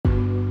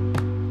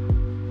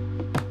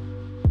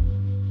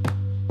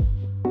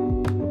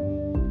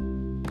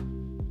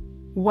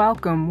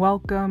Welcome,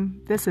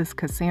 welcome. This is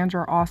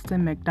Cassandra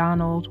Austin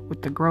McDonald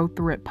with the Grow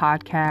Through It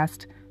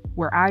podcast,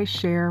 where I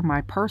share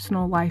my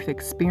personal life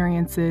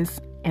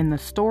experiences and the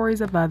stories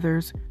of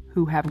others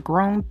who have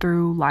grown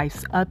through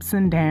life's ups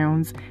and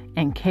downs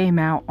and came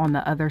out on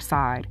the other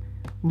side.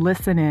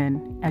 Listen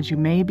in as you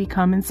may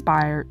become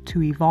inspired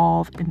to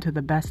evolve into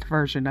the best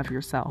version of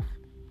yourself.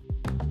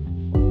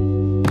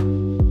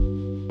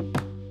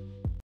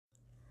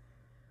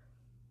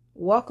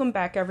 Welcome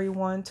back,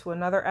 everyone, to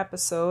another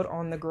episode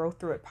on the Grow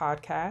Through It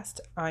podcast.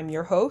 I'm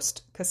your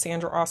host,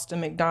 Cassandra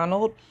Austin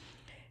McDonald,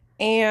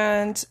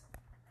 and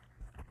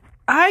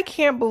I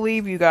can't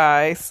believe, you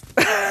guys,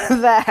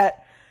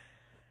 that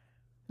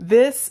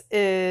this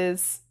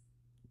is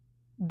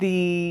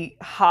the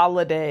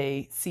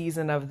holiday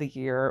season of the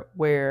year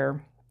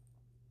where,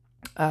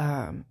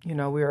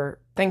 we're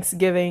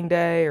Thanksgiving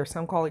Day, or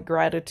some call it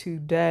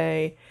Gratitude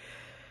Day,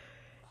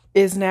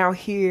 is now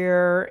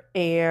here,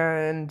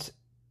 and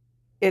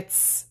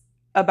it's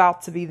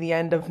about to be the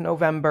end of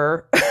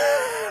November.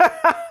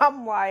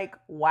 I'm like,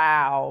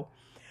 wow.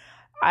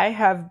 I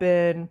have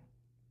been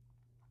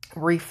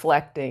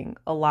reflecting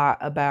a lot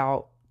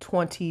about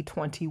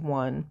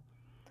 2021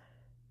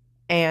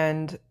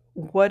 and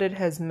what it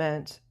has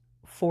meant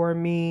for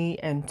me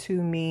and to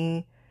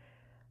me.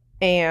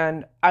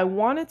 And I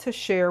wanted to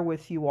share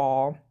with you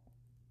all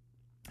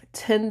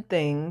 10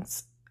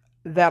 things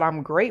that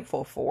I'm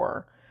grateful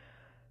for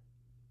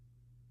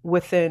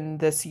within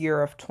this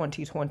year of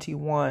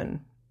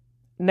 2021.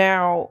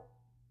 Now,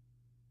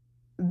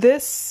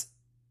 this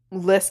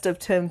list of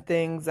 10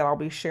 things that I'll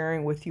be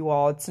sharing with you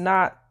all, it's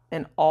not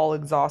an all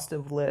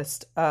exhaustive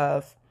list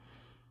of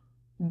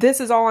this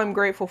is all I'm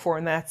grateful for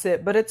and that's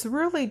it. But it's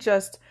really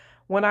just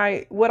what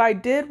I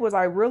did was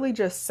I really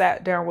just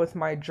sat down with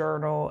my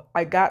journal.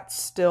 I got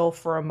still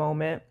for a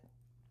moment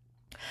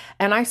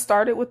and I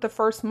started with the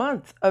first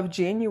month of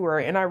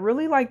January, and I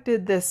really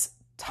did this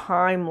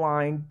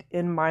timeline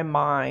in my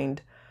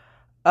mind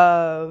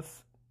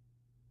of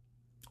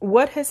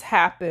what has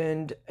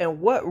happened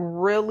and what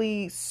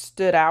really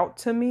stood out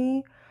to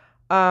me.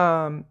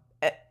 And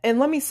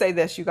let me say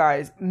this, you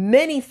guys,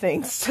 many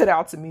things stood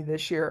out to me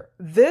this year.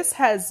 This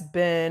has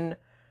been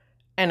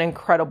an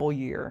incredible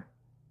year.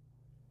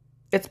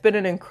 It's been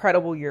an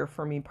incredible year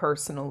for me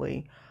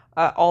personally.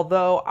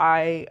 Although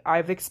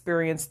I've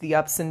experienced the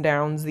ups and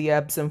downs, the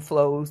ebbs and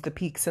flows, the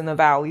peaks and the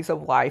valleys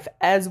of life,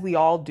 as we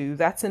all do.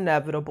 That's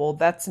inevitable.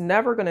 That's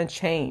never going to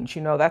change.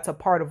 That's a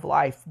part of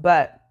life.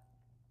 But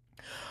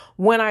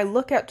when I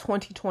look at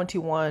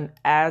 2021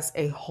 as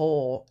a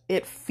whole,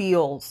 it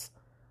feels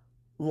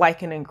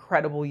like an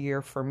incredible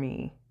year for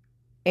me.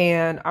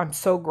 And I'm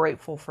so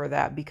grateful for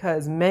that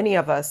because many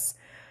of us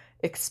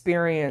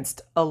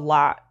experienced a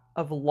lot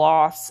of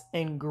loss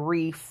and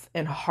grief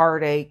and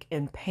heartache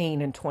and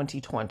pain in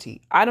 2020.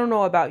 I don't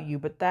know about you,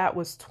 but that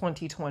was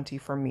 2020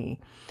 for me.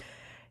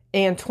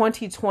 And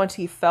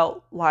 2020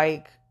 felt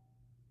like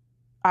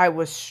I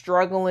was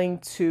struggling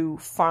to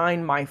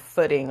find my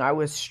footing. I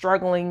was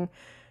struggling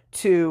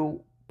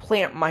to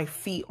plant my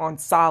feet on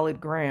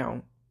solid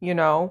ground,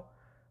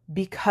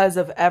 because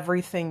of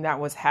everything that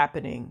was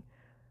happening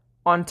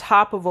on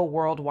top of a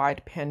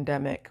worldwide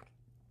pandemic,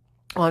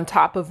 on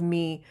top of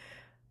me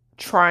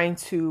trying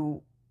to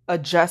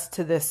adjust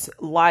to this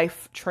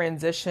life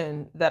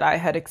transition that I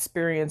had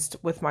experienced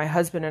with my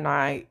husband and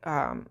I,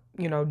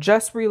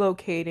 just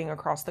relocating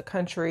across the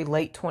country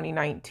late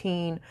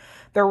 2019.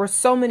 There were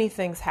so many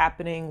things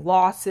happening,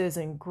 losses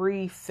and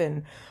grief.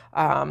 And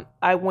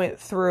I went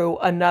through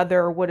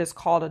another, what is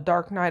called a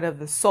dark night of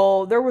the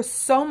soul. There was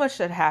so much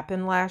that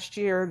happened last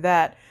year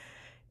that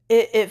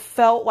it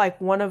felt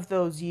like one of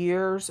those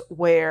years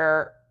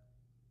where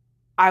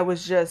I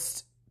was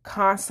just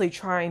constantly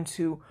trying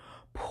to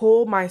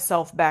pull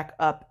myself back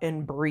up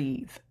and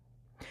breathe.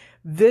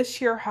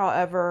 This year,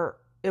 however,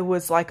 it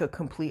was like a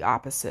complete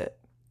opposite.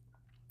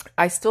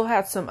 I still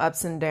had some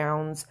ups and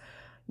downs.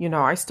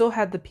 I still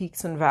had the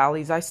peaks and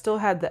valleys. I still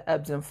had the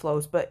ebbs and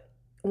flows. But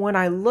when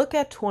I look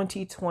at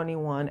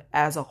 2021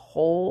 as a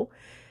whole,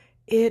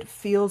 it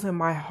feels in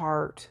my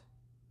heart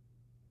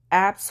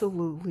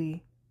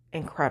absolutely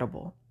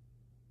incredible.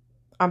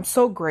 I'm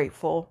so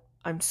grateful.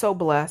 I'm so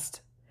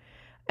blessed.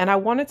 And I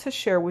wanted to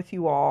share with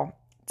you all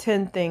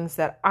 10 things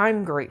that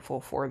I'm grateful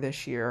for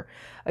this year.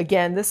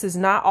 Again, this is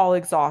not all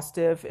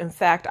exhaustive. In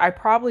fact, I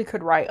probably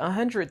could write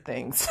 100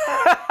 things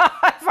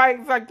if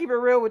I keep it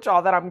real with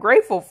y'all that I'm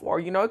grateful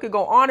for. It could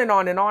go on and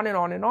on and on and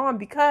on and on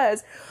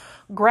because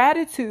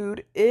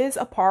gratitude is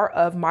a part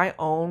of my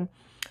own,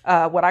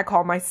 what I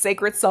call my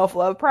sacred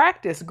self-love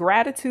practice.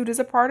 Gratitude is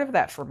a part of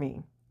that for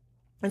me.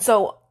 And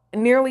so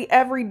nearly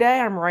every day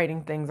I'm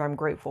writing things I'm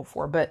grateful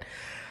for. But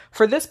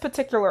for this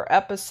particular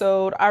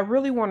episode, I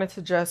really wanted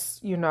to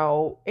just,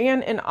 and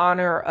in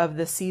honor of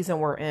the season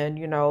we're in,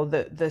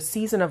 the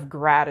season of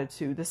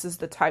gratitude. This is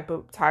the type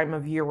of time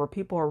of year where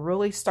people are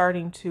really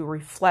starting to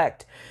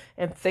reflect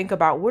and think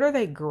about what are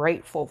they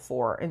grateful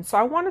for. And so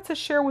I wanted to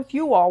share with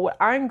you all what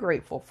I'm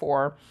grateful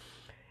for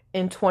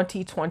in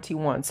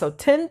 2021. So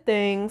 10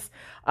 things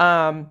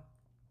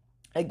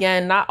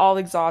Again, not all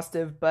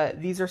exhaustive,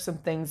 but these are some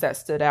things that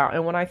stood out.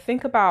 And when I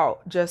think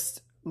about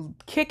just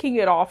kicking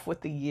it off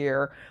with the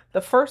year,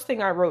 the first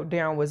thing I wrote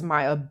down was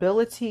my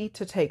ability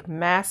to take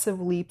massive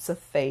leaps of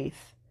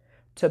faith,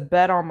 to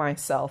bet on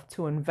myself,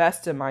 to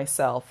invest in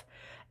myself,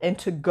 and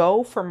to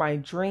go for my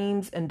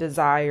dreams and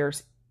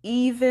desires,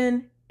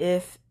 even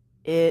if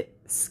it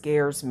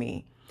scares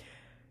me.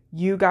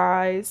 You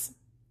guys,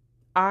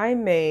 I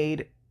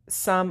made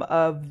some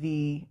of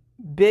the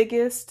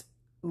biggest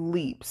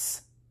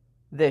leaps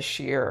this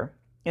year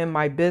in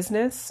my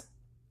business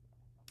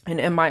and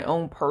in my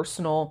own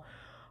personal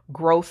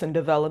growth and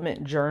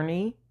development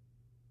journey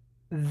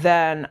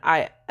than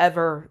I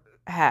ever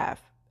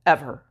have,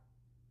 ever,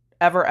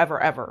 ever,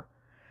 ever, ever.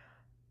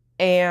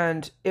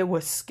 And it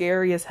was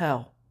scary as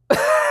hell.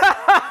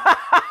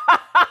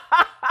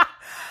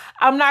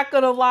 I'm not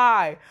going to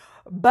lie,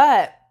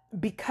 but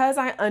because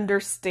I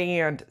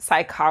understand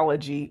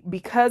psychology,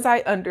 because I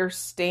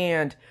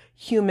understand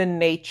human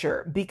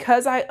nature,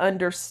 because I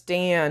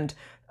understand,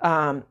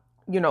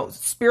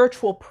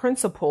 spiritual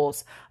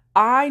principles,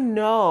 I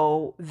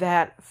know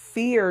that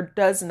fear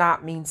does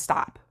not mean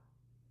stop.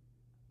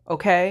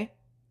 Okay?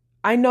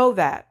 I know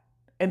that.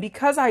 And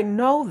because I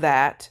know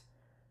that,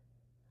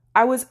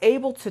 I was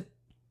able to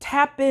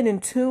tap in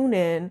and tune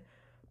in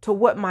to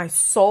what my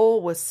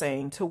soul was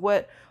saying, to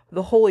what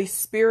the Holy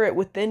Spirit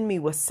within me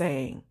was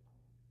saying.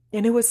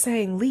 And it was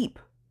saying, leap,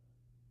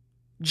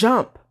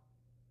 jump,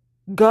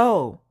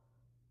 go.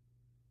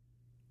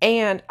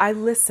 And I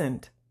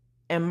listened.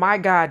 And my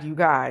God, you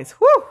guys,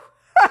 whew,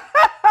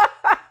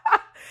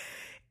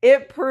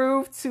 it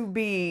proved to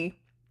be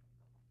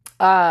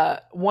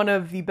one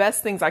of the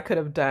best things I could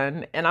have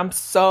done. And I'm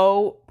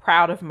so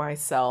proud of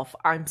myself.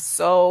 I'm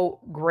so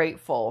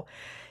grateful.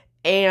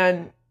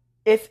 And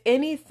if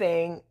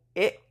anything,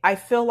 I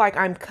feel like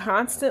I'm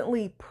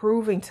constantly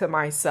proving to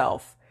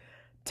myself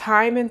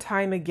time and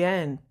time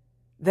again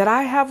that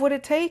I have what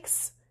it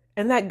takes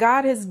and that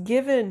God has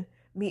given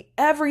me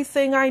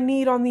everything I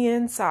need on the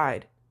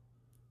inside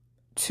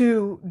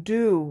to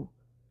do,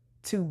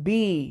 to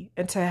be,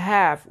 and to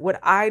have what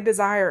I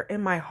desire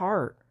in my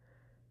heart.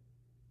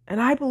 And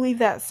I believe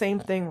that same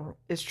thing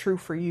is true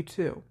for you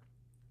too.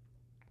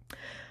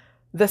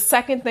 The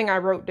second thing I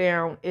wrote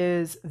down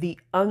is the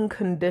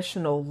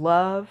unconditional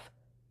love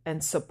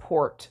and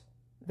support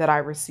that I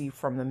received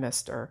from the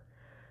Mister.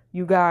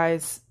 You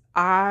guys,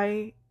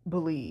 I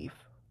believe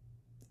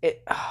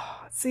it.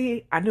 Oh,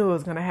 see, I knew it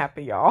was going to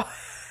happen, y'all.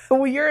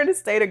 When you're in a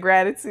state of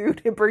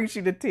gratitude, it brings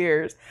you to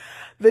tears.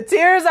 The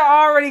tears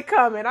are already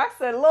coming. I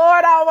said,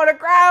 Lord, I want to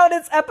cry on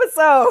this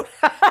episode.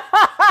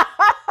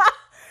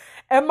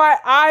 And my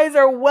eyes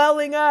are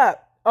welling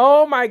up.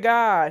 Oh my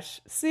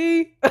gosh.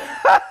 See?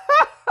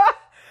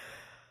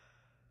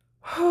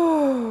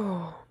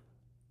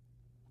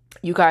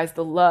 You guys,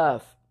 the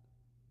love,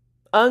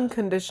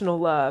 unconditional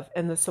love,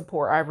 and the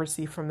support I've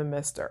received from the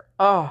Mister.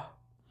 Oh,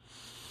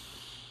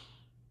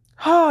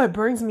 it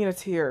brings me to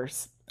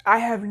tears. I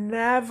have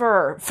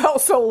never felt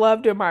so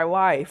loved in my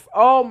life.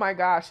 Oh my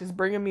gosh, it's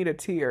bringing me to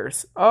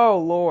tears. Oh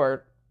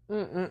Lord.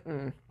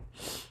 The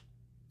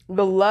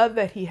love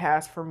that he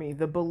has for me,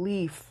 the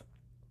belief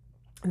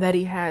that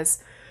he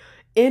has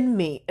in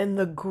me, and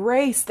the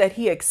grace that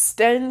he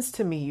extends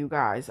to me, you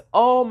guys.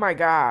 Oh my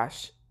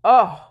gosh.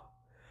 Oh.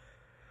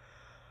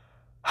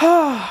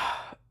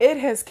 It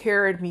has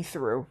carried me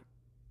through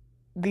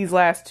these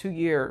last 2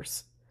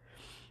 years.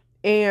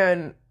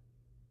 And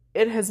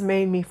it has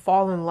made me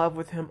fall in love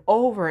with him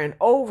over and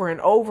over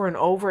and over and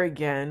over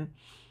again.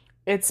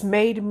 It's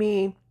made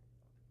me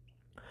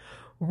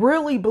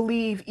really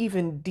believe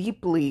even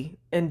deeply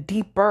and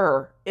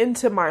deeper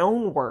into my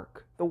own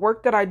work, the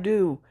work that I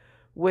do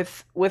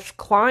with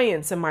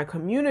clients in my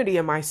community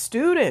and my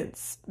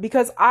students,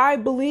 because I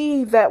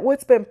believe that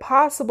what's been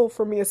possible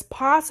for me is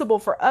possible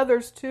for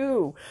others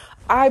too.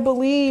 I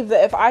believe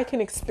that if I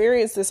can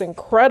experience this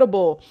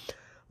incredible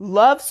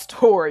love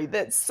story,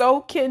 that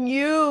so can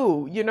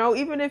you.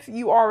 Even if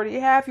you already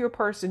have your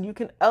person, you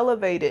can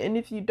elevate it. And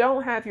if you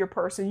don't have your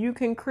person, you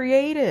can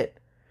create it.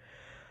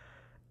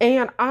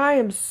 And I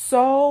am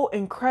so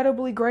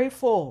incredibly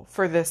grateful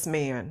for this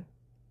man.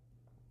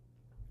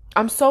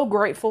 I'm so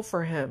grateful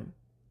for him.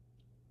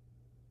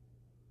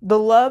 The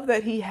love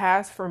that he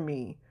has for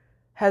me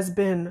has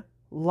been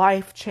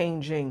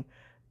life-changing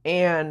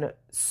and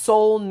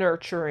soul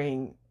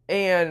nurturing.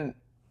 And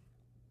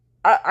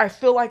I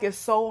feel like it's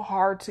so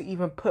hard to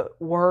even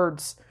put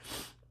words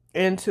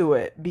into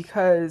it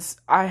because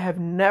I have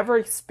never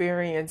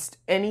experienced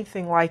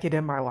anything like it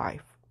in my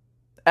life,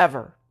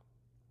 ever.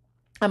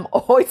 I'm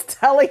always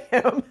telling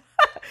him,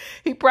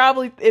 he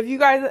probably,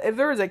 if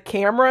there was a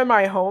camera in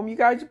my home, you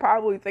guys would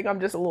probably think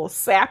I'm just a little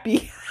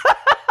sappy.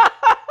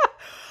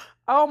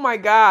 Oh my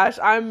gosh,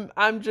 I'm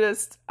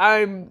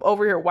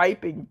over here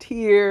wiping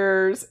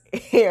tears,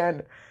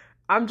 and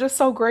I'm just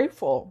so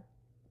grateful.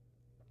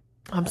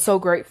 I'm so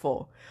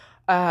grateful.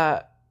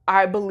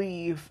 I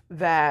believe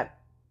that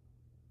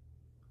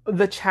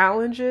the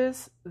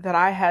challenges that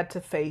I had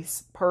to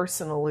face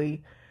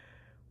personally,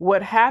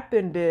 what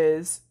happened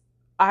is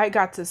I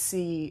got to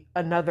see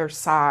another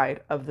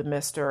side of the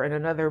mister and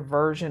another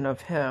version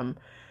of him.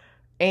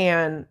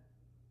 And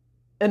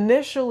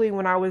initially,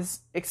 when I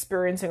was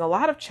experiencing a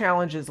lot of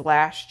challenges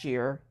last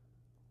year,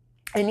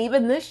 and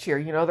even this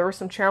year, there were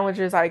some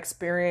challenges I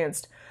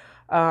experienced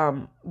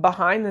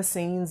behind the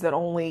scenes that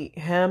only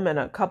him and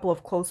a couple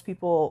of close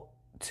people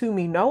to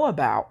me know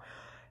about.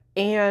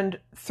 And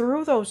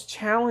through those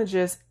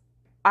challenges,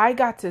 I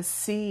got to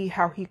see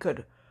how he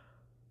could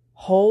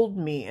hold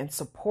me and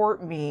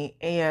support me.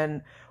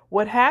 And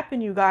what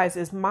happened, you guys,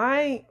 is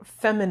my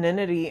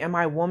femininity and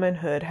my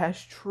womanhood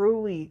has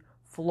truly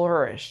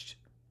flourished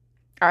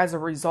as a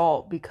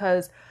result,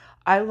 because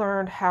I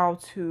learned how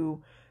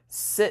to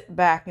sit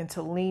back and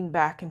to lean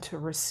back and to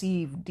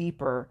receive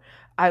deeper.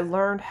 I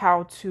learned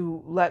how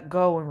to let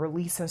go and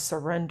release and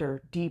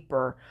surrender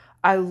deeper.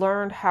 I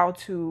learned how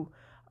to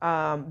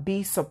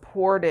be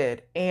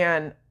supported,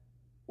 and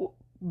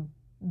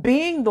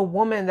being the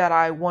woman that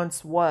I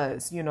once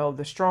was,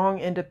 the strong,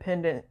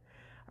 independent,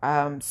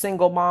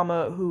 single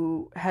mama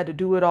who had to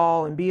do it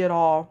all and be it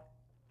all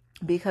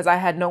because I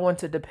had no one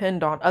to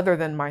depend on other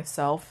than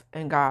myself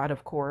and God,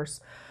 of course.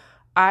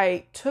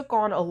 I took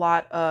on a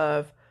lot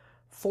of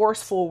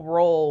forceful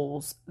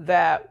roles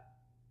that,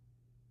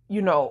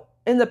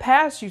 in the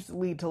past used to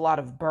lead to a lot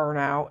of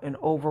burnout and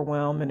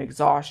overwhelm and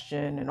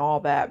exhaustion and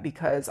all that,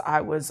 because I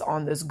was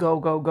on this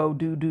go, go, go,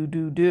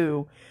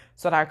 do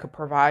so that I could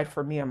provide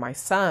for me and my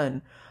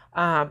son.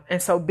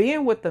 And so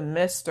being with the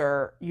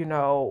mister,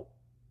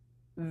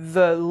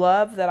 the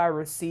love that I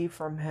received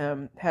from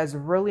him has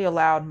really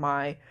allowed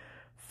my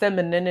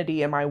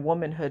femininity and my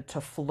womanhood to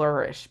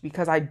flourish,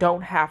 because I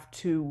don't have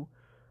to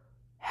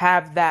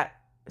have that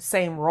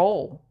same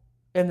role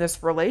in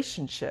this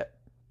relationship,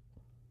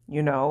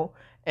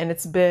 and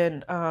it's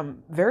been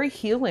very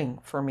healing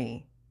for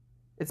me.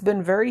 It's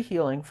been very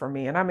healing for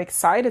me. And I'm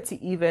excited to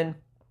even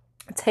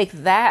take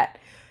that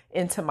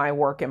into my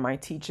work and my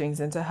teachings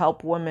and to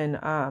help women.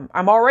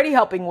 I'm already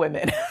helping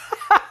women.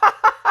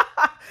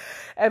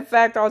 In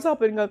fact, I was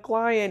helping a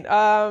client,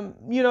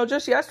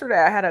 just yesterday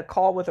I had a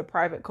call with a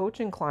private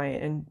coaching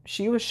client, and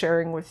she was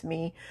sharing with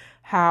me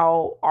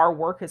how our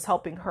work is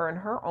helping her in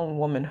her own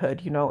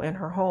womanhood, in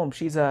her home.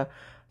 She's a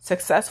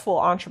successful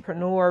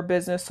entrepreneur,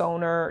 business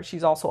owner.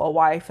 She's also a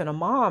wife and a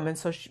mom. And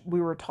so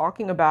we were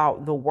talking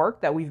about the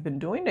work that we've been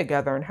doing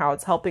together and how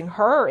it's helping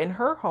her in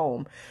her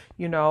home,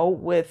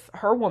 with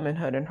her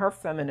womanhood and her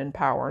feminine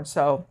power. And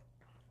so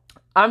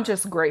I'm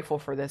just grateful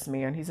for this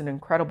man. He's an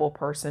incredible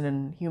person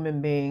and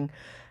human being,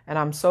 and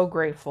I'm so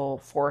grateful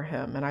for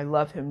him, and I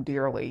love him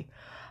dearly.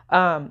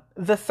 The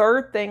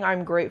third thing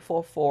I'm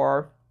grateful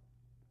for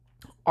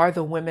are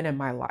the women in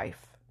my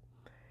life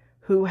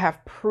who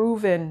have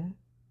proven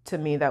to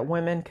me that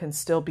women can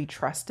still be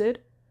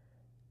trusted,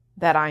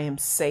 that I am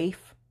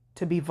safe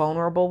to be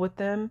vulnerable with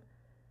them,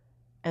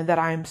 and that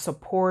I am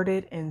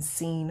supported and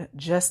seen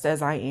just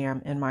as I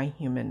am in my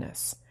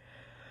humanness.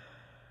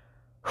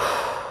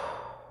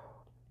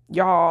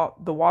 Y'all,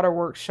 the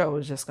waterworks show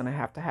is just going to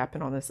have to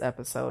happen on this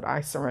episode.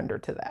 I surrender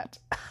to that.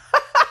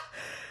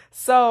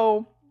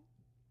 So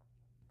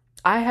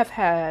I have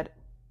had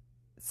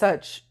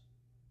such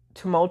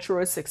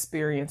tumultuous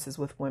experiences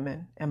with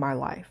women in my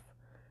life,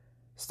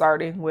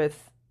 starting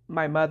with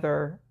my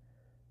mother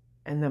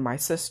and then my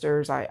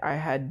sisters. I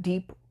had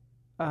deep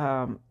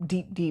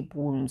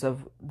wounds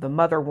of the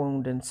mother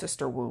wound and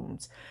sister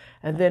wounds.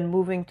 And then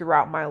moving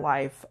throughout my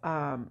life,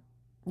 the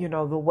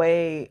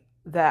way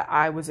that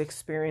I was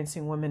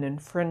experiencing women in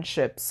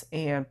friendships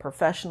and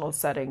professional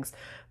settings,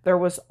 there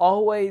was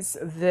always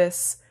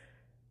this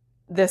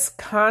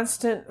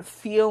constant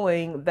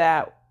feeling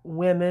that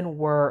women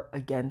were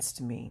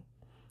against me.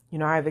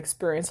 I've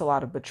experienced a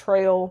lot of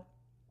betrayal.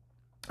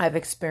 I've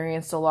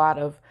experienced a lot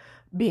of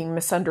being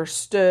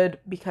misunderstood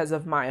because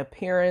of my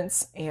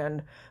appearance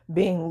and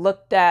being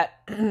looked at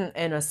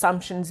and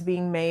assumptions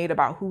being made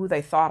about who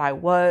they thought I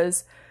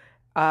was.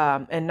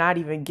 And not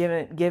even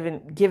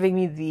giving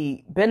me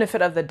the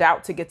benefit of the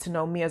doubt to get to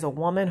know me as a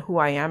woman, who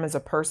I am as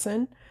a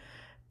person.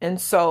 And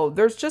so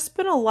there's just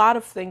been a lot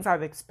of things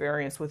I've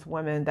experienced with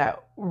women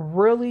that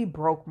really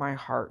broke my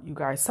heart, you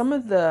guys. Some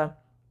of the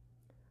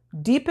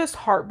deepest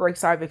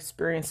heartbreaks I've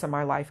experienced in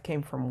my life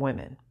came from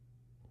women.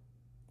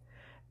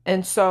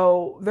 And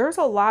so there's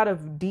a lot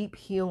of deep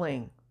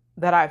healing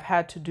that I've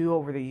had to do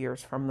over the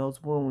years from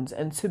those wounds.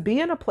 And to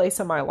be in a place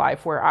in my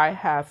life where I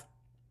have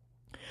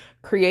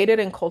created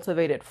and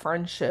cultivated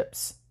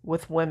friendships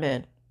with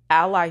women,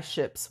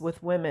 allyships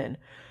with women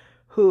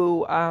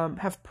who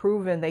have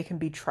proven they can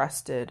be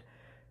trusted,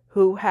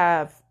 who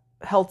have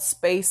held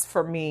space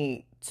for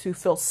me to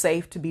feel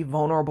safe to be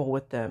vulnerable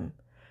with them,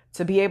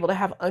 to be able to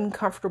have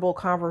uncomfortable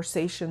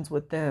conversations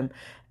with them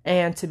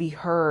and to be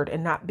heard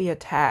and not be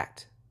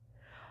attacked,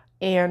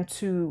 and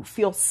to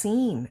feel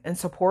seen and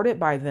supported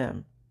by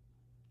them,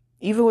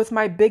 even with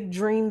my big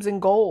dreams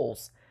and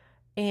goals,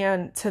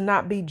 and to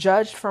not be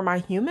judged for my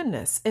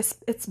humanness.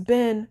 It's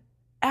been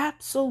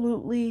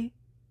absolutely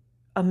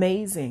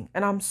amazing.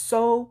 And I'm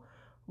so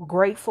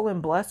grateful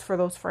and blessed for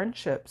those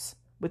friendships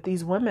with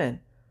these women.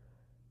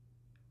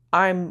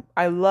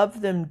 I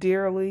love them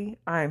dearly.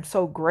 I am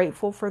so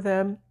grateful for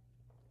them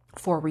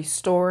for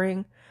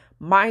restoring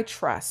my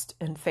trust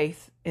and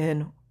faith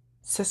in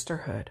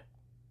sisterhood.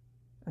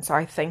 And so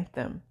I thank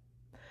them.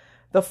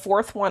 The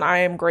fourth one I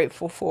am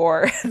grateful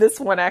for, this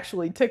one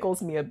actually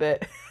tickles me a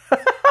bit.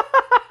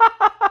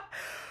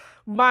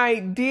 My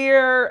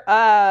dear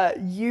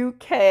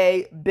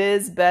UK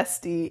biz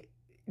bestie,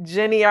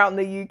 Jenny out in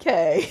the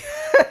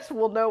UK,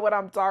 will know what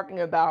I'm talking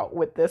about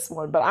with this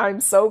one. But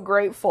I'm so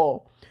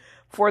grateful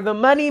for the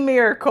money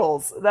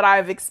miracles that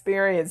I've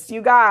experienced.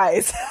 You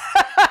guys,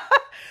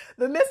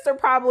 the mister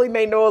probably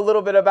may know a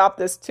little bit about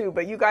this too.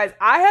 But you guys,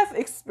 I have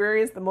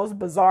experienced the most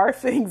bizarre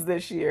things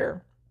this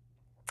year.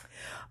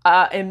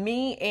 And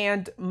me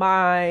and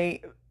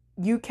my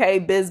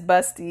UK biz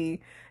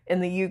bestie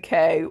in the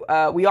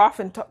UK, we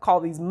often call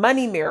these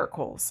money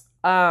miracles.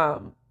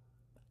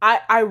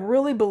 I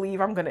really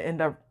believe I'm going to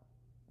end up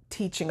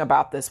teaching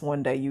about this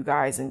one day, you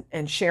guys,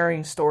 and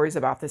sharing stories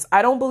about this.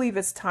 I don't believe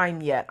it's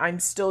time yet. I'm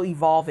still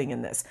evolving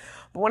in this.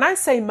 But when I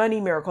say money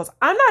miracles,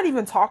 I'm not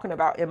even talking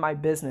about in my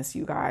business,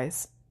 you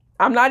guys.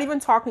 I'm not even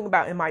talking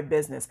about in my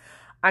business.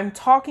 I'm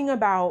talking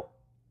about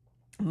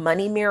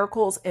money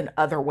miracles in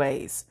other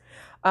ways.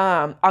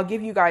 I'll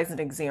give you guys an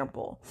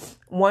example.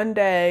 One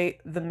day,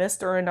 the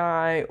mister and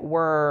I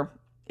were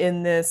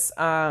in this,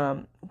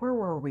 where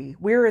were we?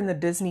 We were in the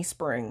Disney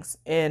Springs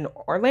in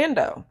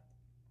Orlando.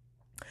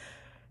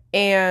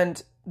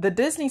 And the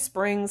Disney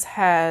Springs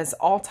has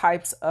all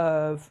types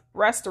of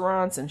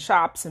restaurants and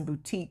shops and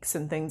boutiques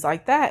and things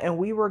like that. And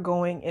we were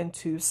going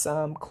into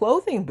some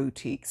clothing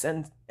boutiques,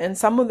 and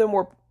some of them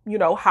were,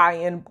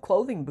 high-end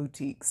clothing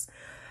boutiques.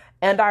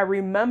 And I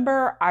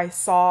remember I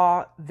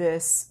saw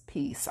this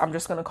piece. I'm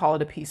just going to call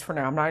it a piece for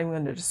now. I'm not even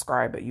going to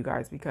describe it, you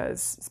guys,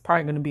 because it's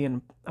probably going to be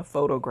in a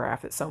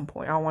photograph at some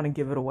point. I don't want to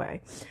give it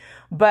away.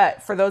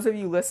 But for those of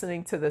you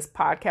listening to this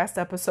podcast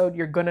episode,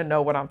 you're going to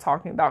know what I'm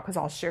talking about because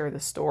I'll share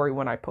the story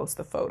when I post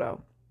the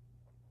photo.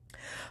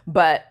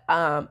 But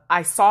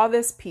I saw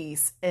this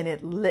piece and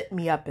it lit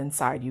me up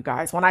inside, you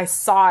guys. When I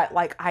saw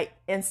it, I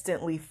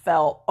instantly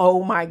felt,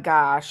 oh my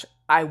gosh,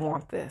 I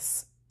want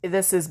this.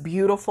 This is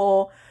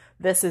beautiful.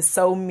 This is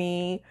so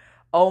me.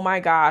 Oh my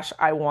gosh,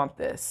 I want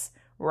this,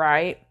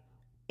 right?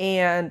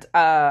 And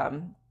I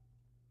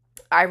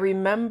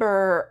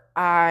remember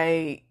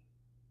I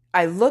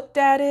looked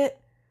at it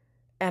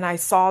and I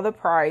saw the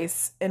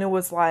price and it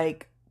was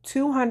like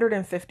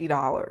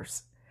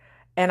 $250.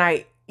 And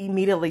I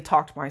immediately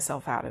talked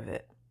myself out of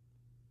it.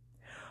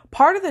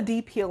 Part of the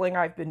deep healing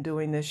I've been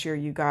doing this year,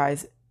 you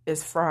guys,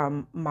 is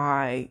from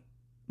my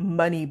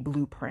money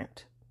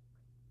blueprint.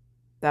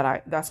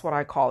 That's what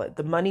I call it,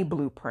 the money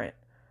blueprint,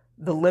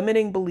 the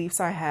limiting beliefs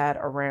I had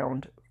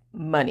around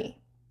money.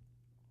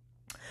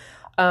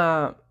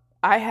 I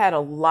had a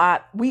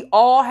lot. We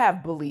all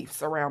have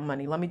beliefs around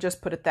money. Let me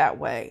just put it that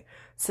way.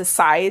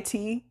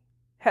 Society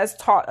has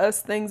taught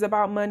us things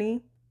about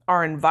money,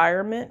 our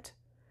environment.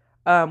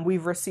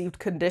 We've received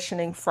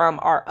conditioning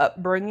from our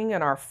upbringing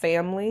and our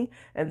family,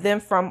 and then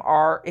from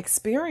our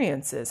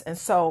experiences. And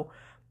so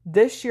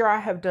this year I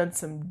have done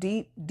some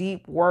deep,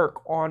 deep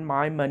work on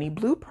my money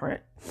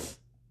blueprint.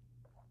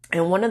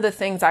 And one of the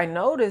things I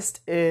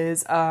noticed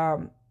is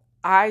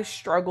I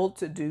struggled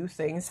to do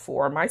things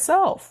for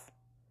myself.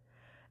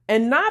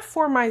 And not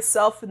for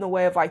myself in the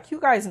way of you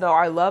guys know,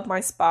 I love my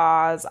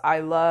spas. I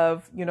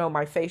love,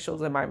 my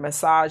facials and my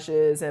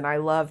massages. And I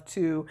love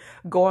to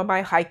go on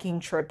my hiking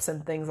trips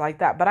and things like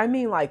that. But I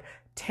mean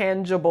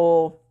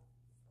tangible,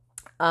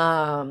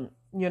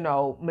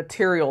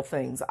 material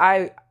things.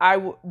 I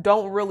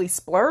don't really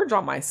splurge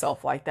on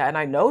myself like that. And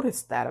I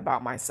noticed that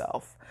about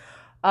myself.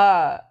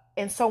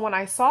 And so when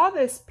I saw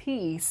this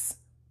piece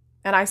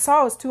and I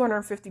saw it was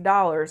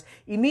 $250,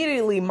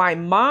 immediately my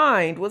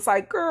mind was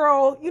like,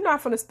 girl, you're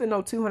not going to spend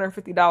no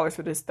 $250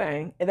 for this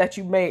thing that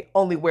you may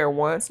only wear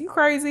once. You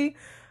crazy?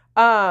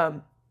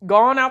 Go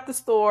on out the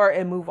store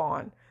and move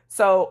on.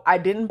 So I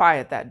didn't buy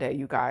it that day,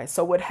 you guys.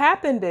 So what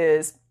happened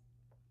is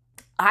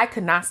I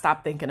could not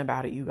stop thinking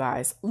about it, you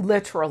guys.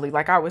 Literally,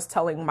 I was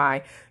telling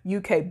my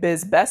UK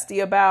biz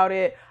bestie about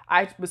it.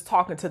 I was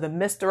talking to the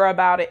mister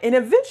about it. And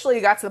eventually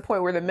it got to the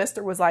point where the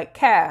mister was like,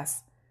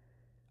 Cass,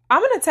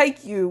 I'm going to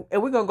take you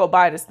and we're going to go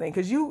buy this thing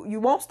because you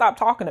won't stop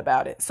talking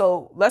about it.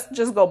 So let's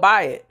just go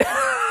buy it.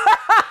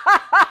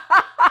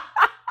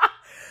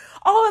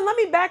 Oh, and let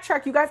me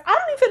backtrack, you guys. I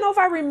don't even know if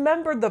I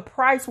remember the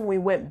price when we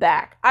went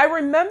back. I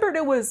remembered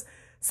it was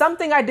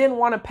something I didn't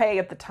want to pay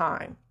at the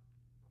time.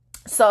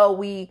 So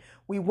we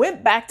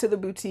went back to the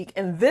boutique,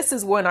 and this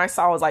is when I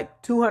saw it was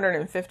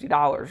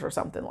 $250 or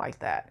something like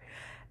that.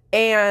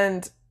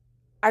 And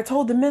I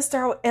told the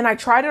mister, and I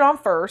tried it on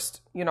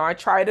first. I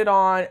tried it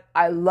on.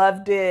 I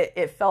loved it.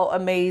 It felt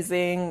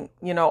amazing,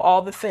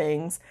 all the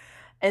things.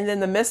 And then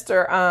the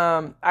mister,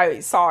 I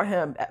saw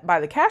him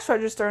by the cash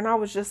register, and I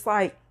was just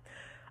like,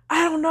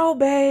 I don't know,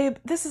 babe.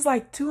 This is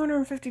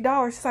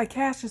 $250. He's like,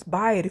 Cash, just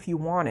buy it if you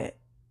want it.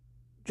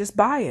 Just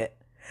buy it.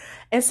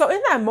 And so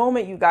in that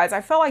moment, you guys, I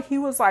felt like he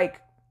was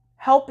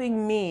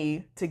helping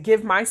me to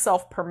give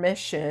myself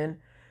permission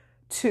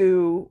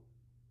to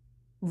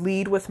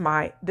lead with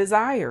my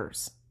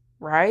desires,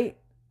 right?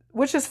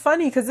 Which is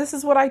funny because this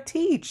is what I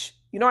teach.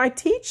 I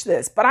teach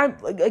this, but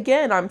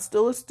I'm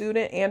still a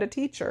student and a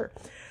teacher.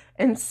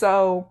 And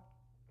so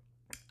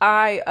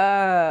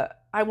I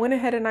went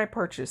ahead and I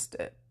purchased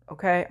it.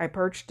 Okay. I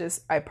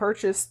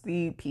purchased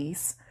the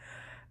piece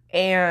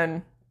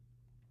and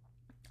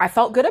I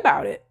felt good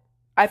about it.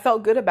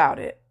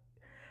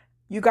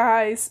 You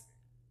guys,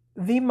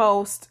 the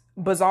most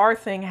bizarre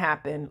thing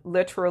happened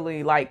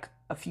literally like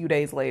a few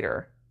days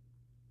later.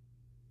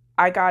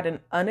 I got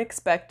an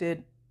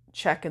unexpected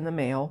check in the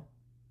mail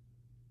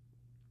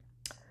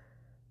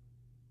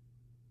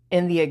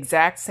in the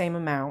exact same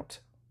amount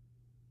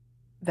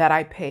that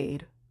I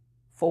paid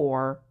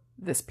for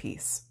this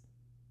piece.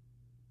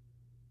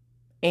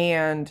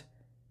 And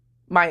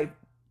my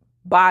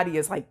body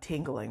is like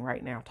tingling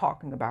right now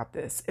talking about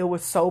this. It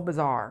was so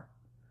bizarre.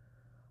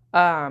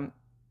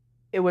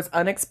 It was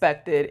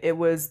unexpected. It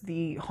was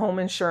the home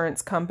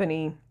insurance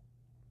company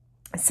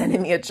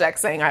sending me a check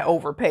saying I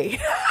overpaid.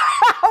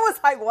 I was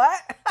like, what?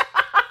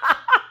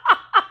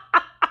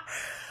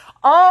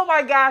 Oh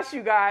my gosh,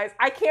 you guys,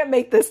 I can't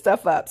make this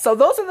stuff up. So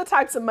those are the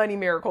types of money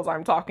miracles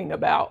I'm talking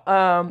about.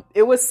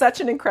 It was such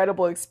an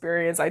incredible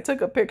experience. I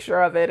took a picture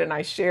of it and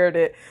I shared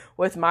it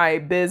with my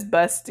biz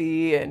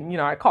bestie, and,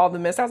 I called the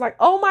miss. I was like,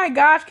 oh my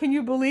gosh, can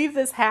you believe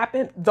this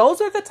happened?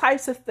 Those are the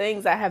types of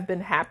things that have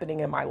been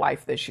happening in my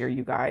life this year,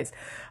 you guys,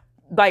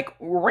 like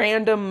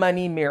random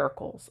money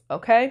miracles.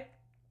 Okay.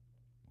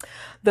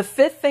 The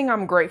fifth thing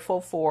I'm grateful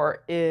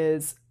for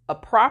is a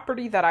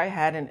property that I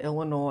had in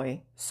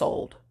Illinois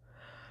sold.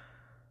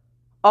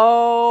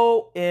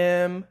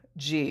 OMG.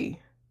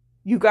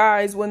 You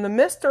guys, when the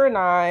mister and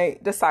I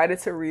decided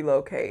to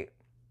relocate,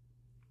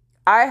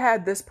 I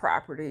had this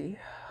property.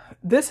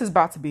 This is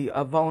about to be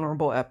a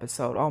vulnerable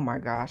episode. Oh my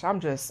gosh.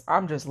 I'm just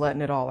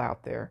letting it all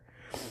out there.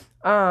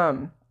 I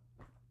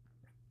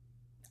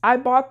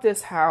bought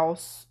this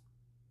house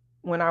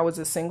when I was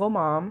a single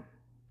mom.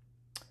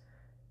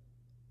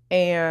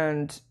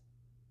 And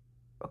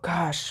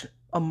gosh,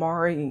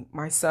 Amari,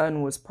 my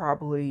son, was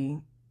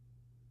probably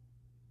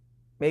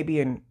maybe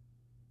in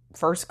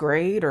first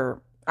grade,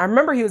 or I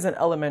remember he was in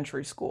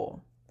elementary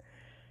school.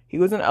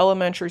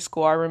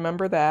 I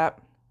remember that.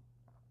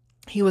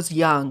 He was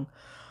young.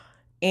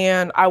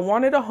 And I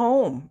wanted a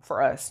home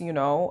for us,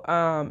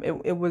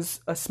 It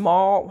was a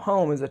small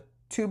home. It was a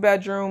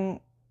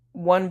 2-bedroom,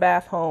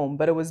 1-bath home,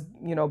 but it was,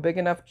 big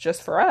enough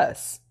just for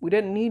us. We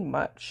didn't need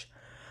much.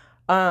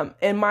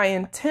 And my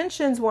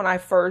intentions when I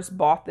first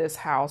bought this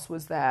house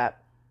was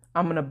that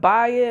I'm going to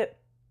buy it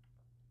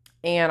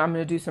and I'm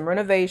going to do some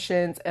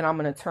renovations and I'm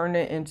going to turn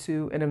it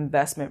into an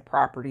investment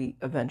property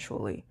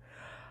eventually.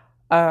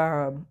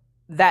 That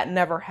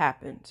never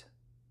happened.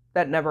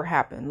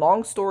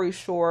 Long story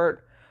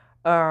short,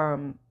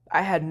 I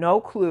had no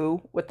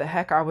clue what the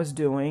heck I was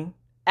doing.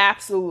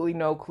 Absolutely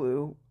no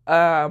clue.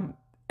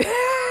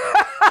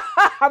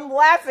 I'm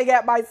laughing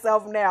at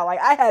myself now. Like,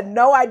 I had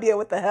no idea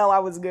what I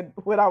was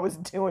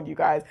doing, you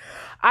guys.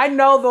 I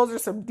know those are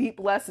some deep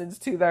lessons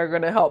too that are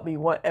going to help me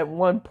at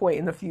one point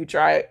in the future.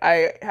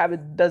 I have a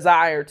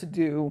desire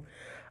to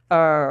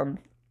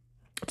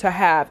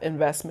have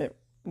investment,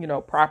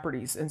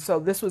 properties. And so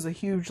this was a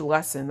huge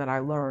lesson that I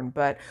learned.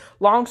 But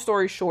long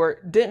story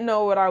short, didn't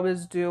know what I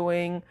was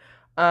doing.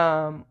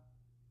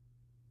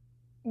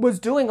 Was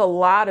doing a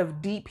lot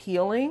of deep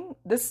healing.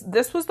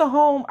 This was the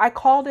home. I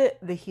called it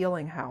the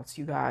healing house,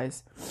 you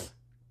guys.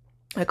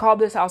 I called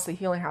this house the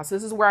healing house.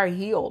 This is where I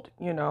healed,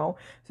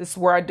 This is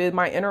where I did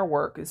my inner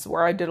work. This is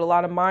where I did a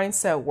lot of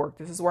mindset work.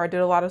 This is where I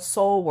did a lot of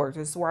soul work.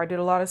 This is where I did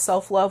a lot of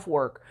self-love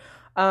work.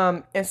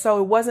 And so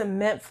it wasn't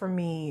meant for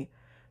me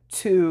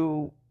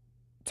to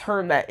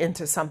turn that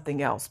into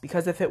something else,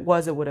 because if it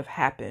was, it would have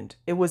happened.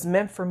 It was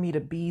meant for me to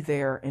be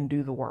there and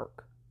do the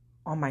work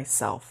on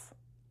myself.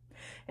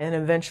 And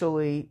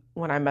eventually,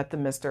 when I met the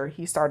mister,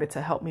 he started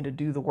to help me to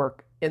do the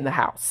work in the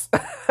house.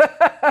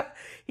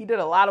 He did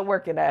a lot of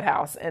work in that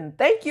house. And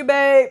thank you,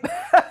 babe.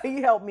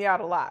 He helped me out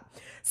a lot.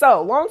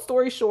 So long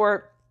story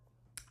short,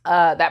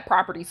 that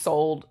property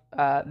sold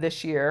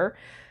this year.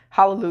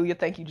 Hallelujah.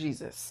 Thank you,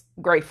 Jesus.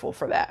 Grateful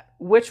for that.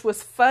 Which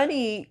was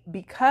funny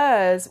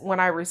because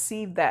when I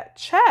received that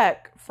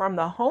check from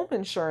the home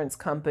insurance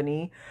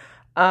company,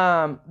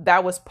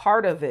 that was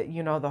part of it.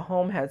 The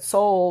home had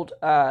sold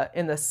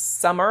in the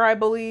summer, I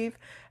believe.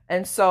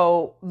 And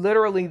so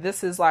literally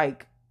this is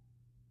like,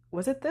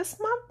 was it this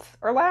month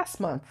or last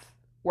month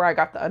where I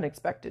got the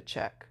unexpected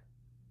check?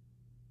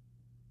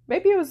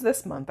 Maybe it was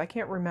this month. I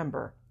can't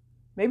remember.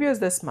 Maybe it was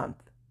this month.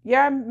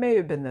 Yeah, it may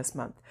have been this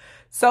month.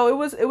 So it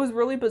was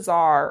really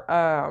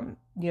bizarre,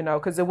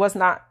 because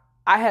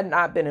I had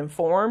not been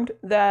informed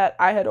that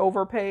I had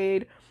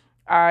overpaid.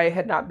 I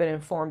had not been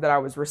informed that I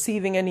was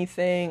receiving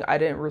anything. I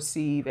didn't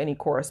receive any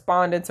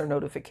correspondence or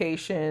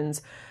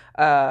notifications,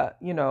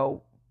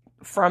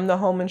 from the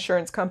home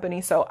insurance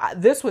company. So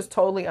this was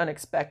totally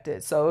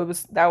unexpected. So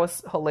that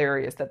was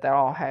hilarious that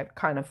all had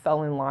kind of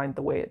fell in line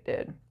the way it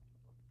did.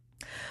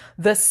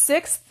 The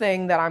sixth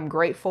thing that I'm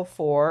grateful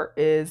for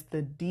is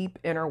the deep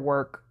inner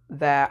work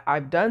that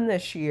I've done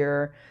this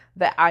year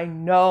that I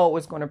know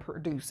is going to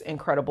produce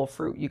incredible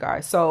fruit, you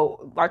guys.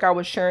 So, like I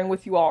was sharing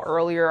with you all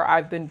earlier,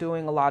 I've been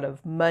doing a lot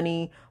of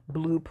money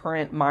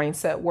blueprint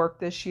mindset work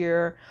this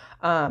year,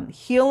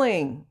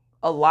 healing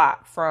a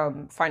lot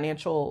from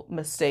financial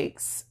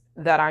mistakes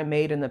that I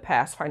made in the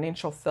past,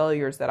 financial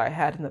failures that I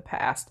had in the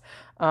past.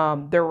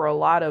 There were a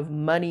lot of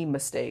money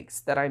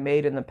mistakes that I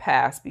made in the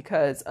past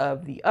because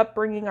of the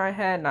upbringing I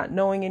had, not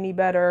knowing any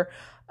better.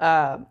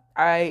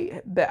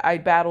 I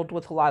battled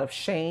with a lot of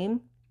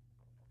shame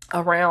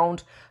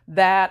around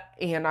that,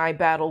 and I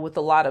battled with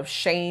a lot of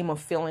shame of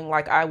feeling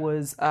like I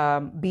was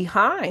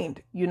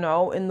behind.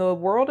 In the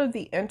world of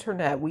the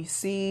internet, we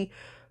see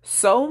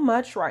so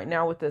much right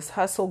now with this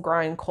hustle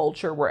grind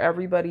culture where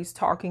everybody's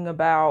talking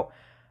about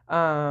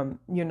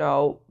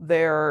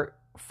their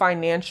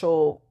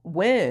financial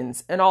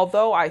wins. And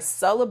although I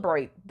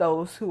celebrate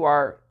those who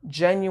are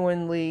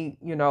genuinely,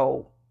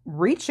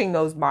 reaching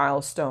those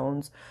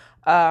milestones,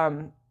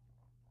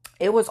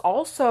 it was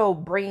also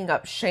bringing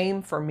up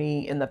shame for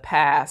me in the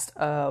past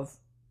of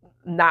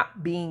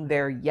not being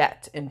there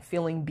yet and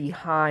feeling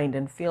behind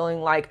and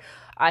feeling like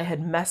I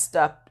had messed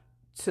up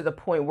to the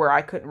point where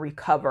I couldn't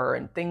recover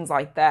and things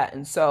like that.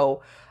 And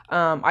so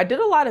I did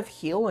a lot of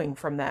healing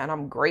from that, and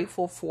I'm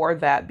grateful for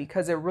that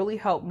because it really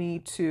helped me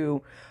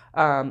to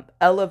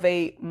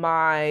elevate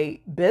my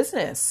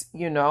business.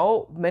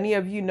 Many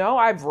of you know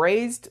I've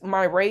raised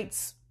my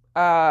rates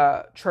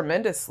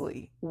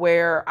tremendously,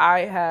 where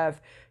I have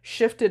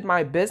shifted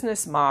my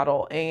business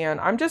model, and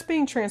I'm just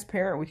being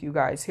transparent with you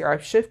guys here.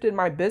 I've shifted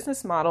my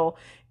business model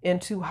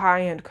into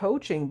high-end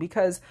coaching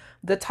because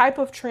the type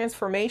of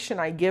transformation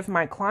I give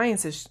my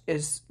clients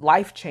is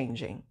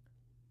life-changing.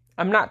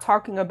 I'm not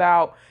talking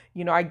about,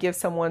 I give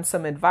someone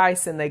some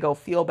advice and they go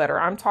feel better.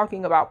 I'm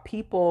talking about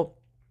people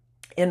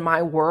in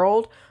my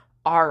world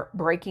are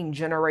breaking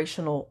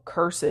generational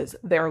curses.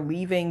 They're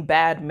leaving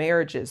bad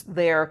marriages.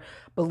 They're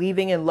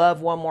believing in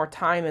love one more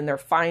time and they're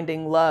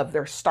finding love.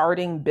 They're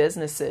starting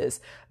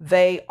businesses.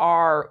 They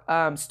are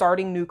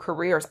starting new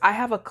careers. I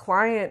have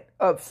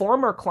a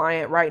former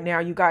client right now,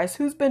 you guys,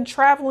 who's been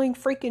traveling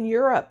freaking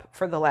Europe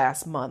for the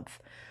last month,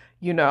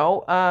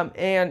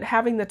 and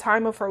having the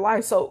time of her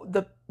life. So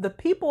the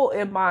people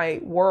in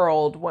my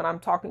world, when I'm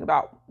talking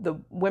about the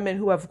women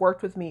who have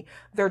worked with me,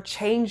 they're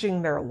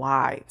changing their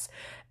lives.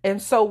 And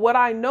so what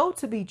I know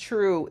to be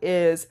true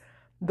is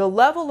the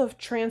level of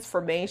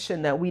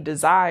transformation that we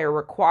desire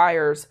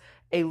requires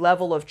a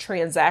level of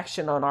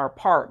transaction on our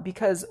part,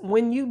 because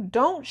when you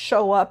don't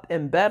show up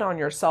and bet on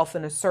yourself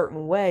in a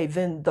certain way,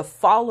 then the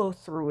follow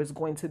through is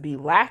going to be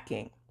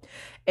lacking.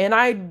 And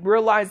I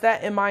realized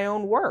that in my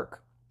own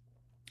work.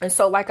 And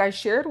so like I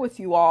shared with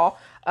you all,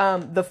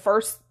 the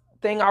first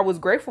thing I was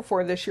grateful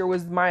for this year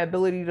was my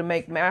ability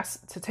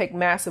to take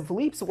massive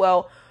leaps.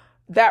 Well,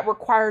 that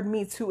required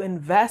me to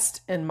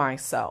invest in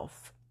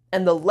myself.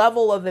 And the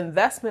level of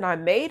investment I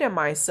made in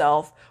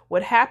myself,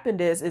 what happened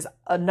is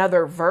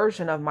another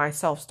version of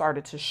myself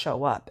started to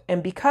show up.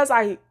 And because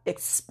I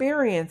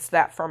experienced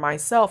that for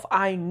myself,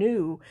 I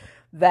knew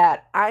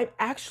that I'm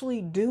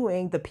actually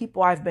doing the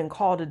people I've been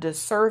called a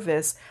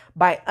disservice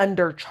by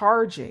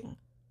undercharging,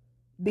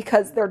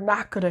 because they're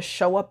not going to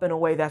show up in a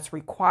way that's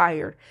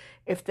required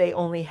if they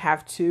only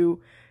have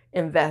to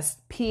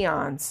invest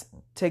peons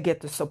to get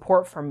the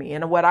support from me.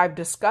 And what I've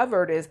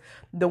discovered is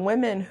the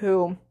women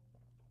who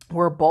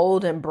were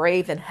bold and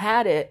brave and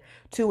had it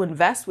to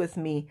invest with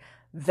me,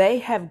 they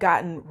have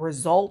gotten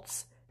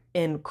results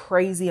in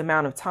crazy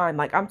amount of time.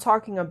 Like I'm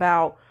talking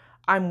about,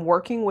 I'm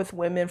working with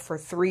women for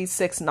 3,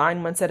 6,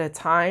 9 months at a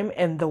time.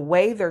 And the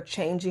way they're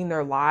changing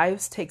their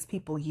lives takes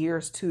people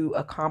years to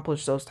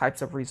accomplish those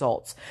types of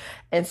results.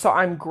 And so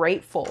I'm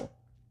grateful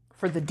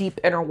for the deep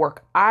inner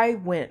work I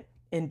went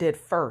and did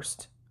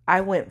first. I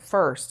went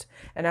first.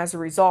 And as a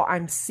result,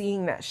 I'm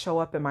seeing that show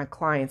up in my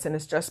clients. And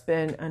it's just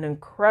been an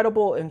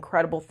incredible,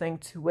 incredible thing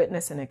to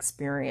witness and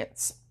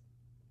experience.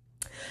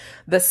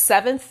 The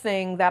seventh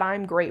thing that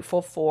I'm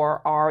grateful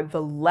for are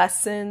the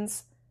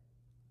lessons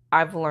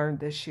I've learned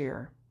this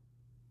year,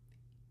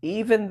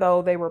 even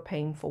though they were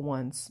painful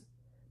ones,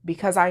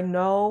 because I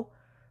know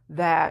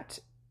that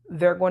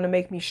they're going to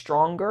make me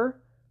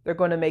stronger, they're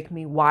going to make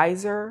me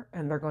wiser,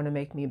 and they're going to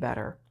make me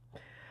better.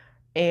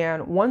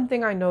 And one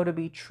thing I know to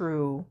be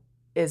true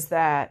is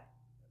that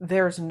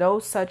there's no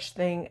such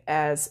thing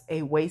as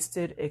a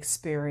wasted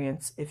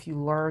experience if you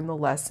learn the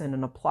lesson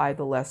and apply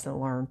the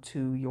lesson learned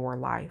to your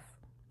life.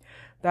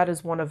 That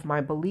is one of my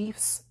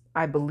beliefs.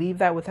 I believe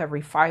that with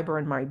every fiber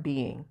in my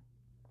being.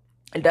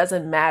 It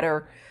doesn't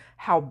matter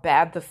how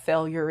bad the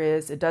failure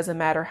is. It doesn't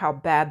matter how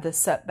bad the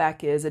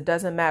setback is. It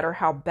doesn't matter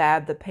how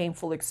bad the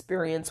painful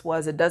experience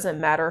was. It doesn't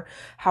matter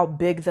how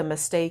big the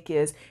mistake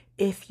is.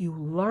 If you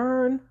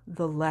learn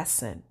the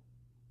lesson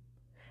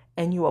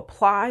and you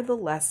apply the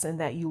lesson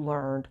that you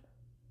learned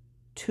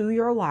to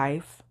your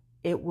life,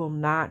 it will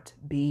not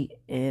be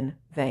in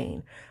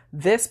vain.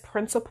 This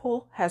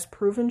principle has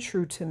proven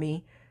true to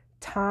me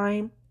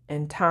time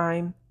and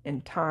time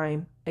and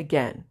time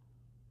again.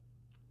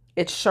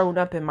 It's shown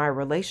up in my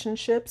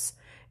relationships.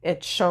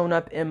 It's shown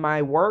up in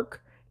my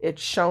work.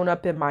 It's shown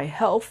up in my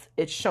health.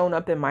 It's shown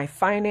up in my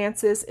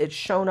finances. It's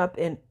shown up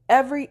in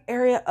every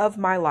area of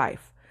my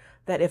life,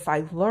 that if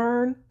I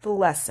learn the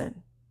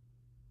lesson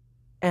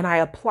and I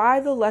apply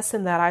the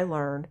lesson that I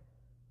learned,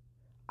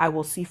 I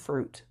will see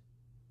fruit.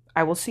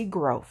 I will see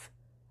growth.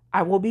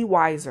 I will be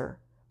wiser.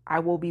 I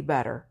will be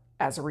better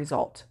as a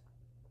result.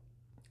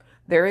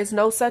 There is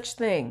no such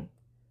thing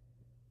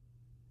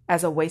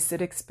as a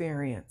wasted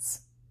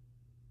experience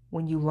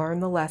when you learn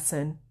the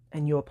lesson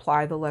and you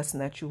apply the lesson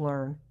that you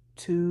learn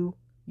to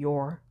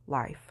your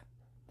life.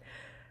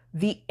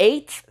 The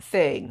 8th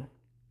thing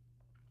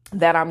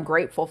that I'm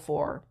grateful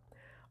for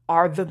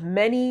are the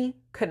many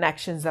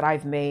connections that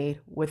I've made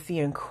with the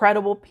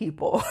incredible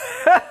people.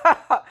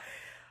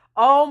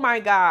 Oh my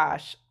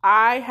gosh,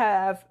 I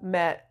have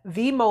met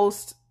the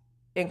most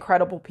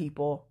incredible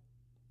people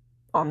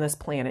on this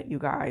planet, you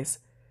guys.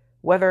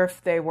 Whether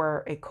if they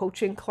were a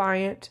coaching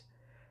client,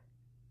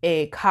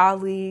 a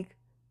colleague,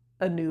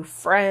 a new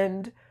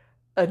friend,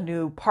 a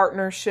new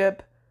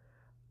partnership,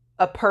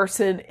 a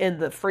person in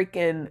the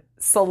freaking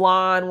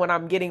salon when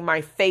I'm getting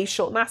my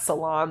facial, not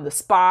salon, the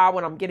spa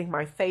when I'm getting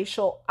my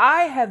facial.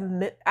 I have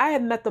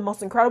met the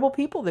most incredible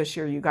people this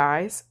year, you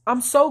guys.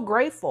 I'm so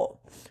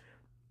grateful.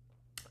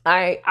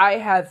 I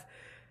have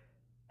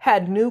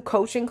had new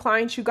coaching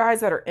clients, you guys,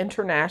 that are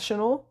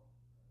international.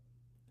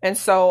 And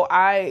so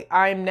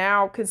I'm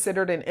now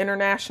considered an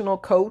international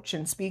coach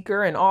and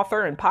speaker and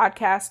author and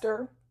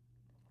podcaster.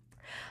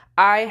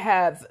 I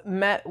have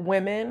met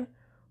women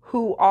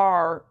who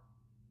are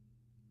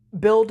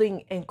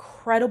building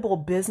incredible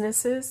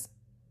businesses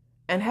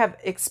and have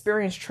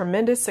experienced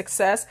tremendous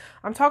success.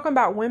 I'm talking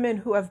about women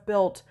who have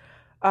built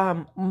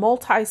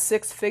multi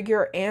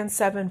 6-figure and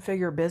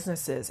 7-figure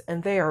businesses,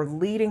 and they are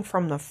leading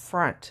from the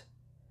front.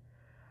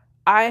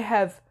 I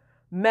have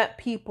met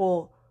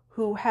people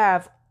who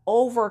have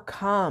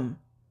overcome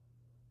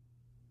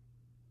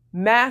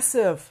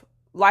massive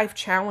life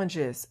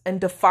challenges and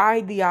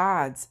defied the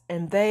odds,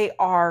 and they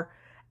are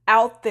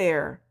out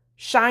there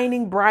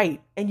shining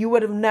bright, and you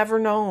would have never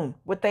known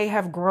what they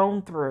have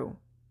grown through.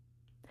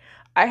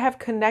 I have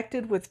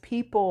connected with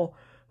people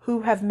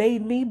who have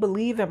made me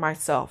believe in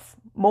myself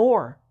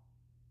more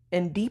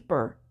and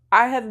deeper.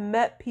 I have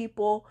met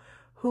people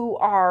who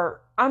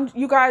are,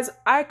 you guys,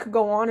 I could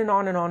go on and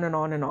on and on and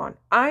on and on.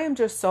 I am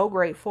just so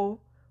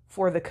grateful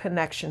for the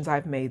connections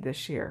I've made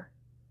this year.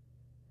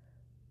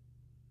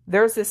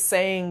 There's this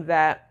saying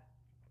that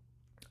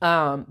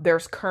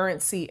there's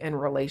currency in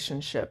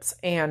relationships.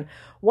 And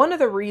one of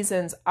the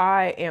reasons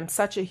I am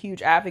such a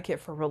huge advocate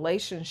for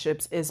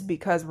relationships is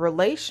because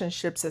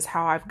relationships is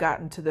how I've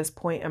gotten to this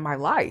point in my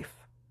life.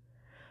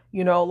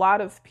 You know, a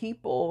lot of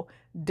people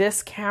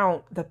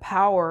discount the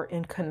power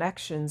in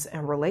connections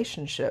and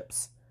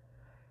relationships,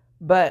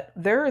 but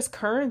there is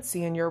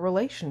currency in your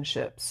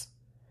relationships.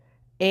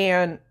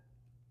 And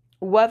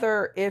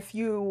whether if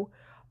you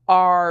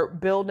are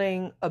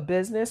building a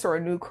business or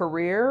a new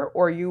career,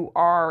 or you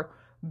are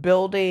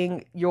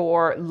building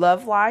your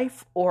love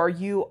life, or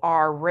you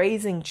are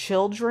raising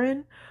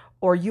children,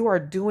 or you are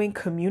doing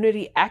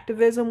community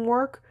activism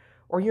work,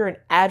 or you're an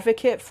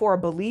advocate for a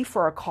belief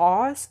or a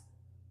cause,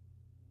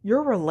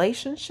 your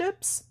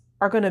relationships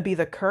are going to be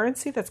the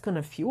currency that's going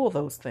to fuel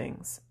those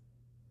things.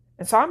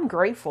 And so I'm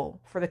grateful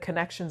for the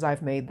connections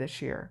I've made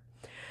this year.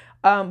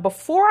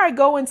 Before I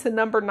go into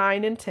number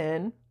 9 and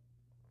 10,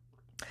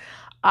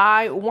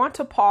 I want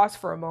to pause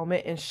for a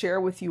moment and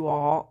share with you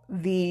all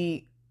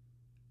the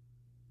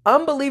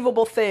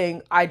unbelievable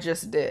thing I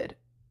just did.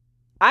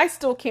 I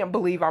still can't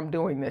believe I'm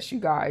doing this, you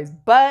guys,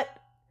 but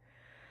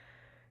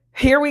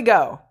here we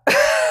go.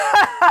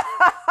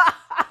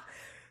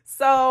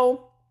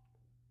 So,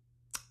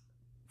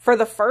 for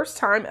the first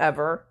time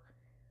ever,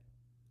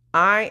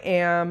 I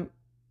am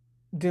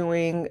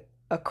doing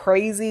a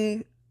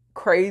crazy,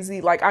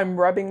 like I'm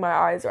rubbing my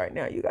eyes right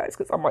now, you guys,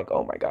 because I'm like,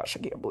 oh my gosh,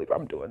 I can't believe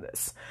I'm doing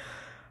this.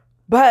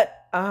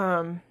 But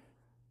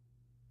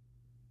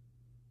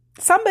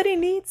somebody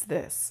needs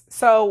this.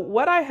 So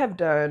what I have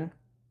done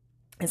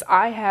is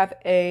I have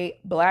a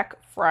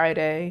Black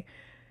Friday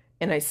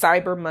and a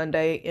Cyber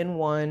Monday in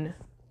one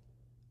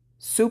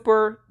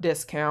super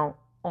discount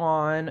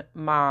on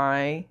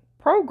my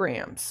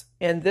programs.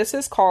 And this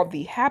is called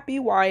the Happy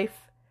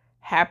Wife,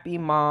 Happy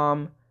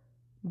Mom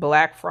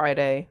Black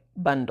Friday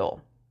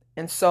bundle.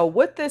 And so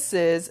what this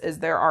is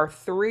there are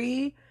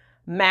 3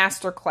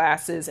 master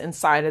classes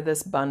inside of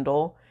this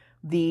bundle: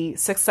 the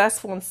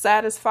Successful and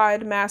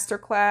Satisfied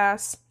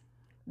masterclass,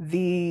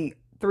 the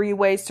 3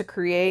 ways to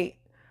create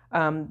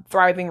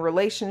thriving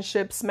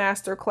relationships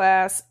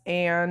masterclass,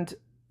 and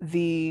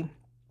the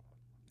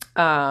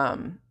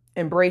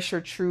Embrace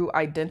Your True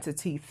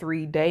Identity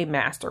 3-day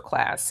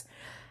masterclass.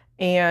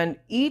 And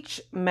each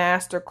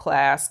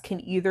masterclass can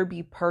either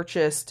be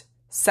purchased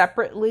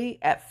separately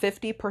at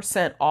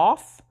 50%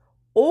 off,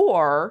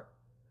 or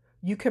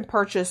you can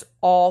purchase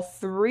all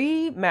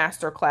 3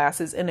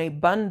 masterclasses in a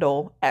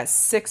bundle at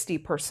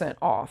 60%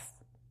 off.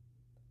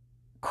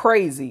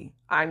 Crazy,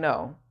 I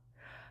know.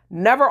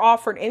 Never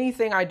offered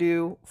anything I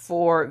do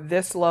for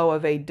this low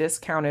of a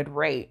discounted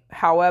rate.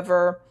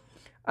 However,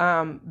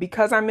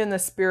 because I'm in the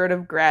spirit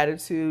of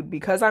gratitude,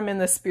 because I'm in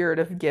the spirit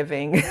of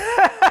giving,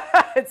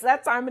 it's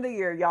that time of the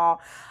year,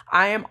 y'all.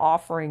 I am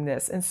offering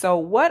this. And so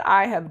what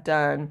I have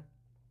done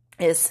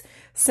is,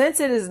 since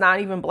it is not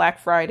even Black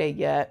Friday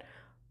yet,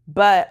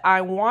 but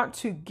I want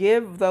to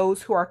give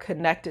those who are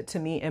connected to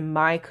me in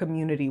my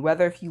community,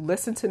 whether if you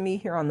listen to me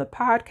here on the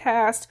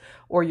podcast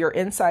or you're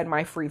inside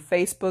my free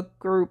Facebook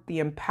group, The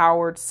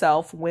Empowered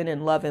Self, Win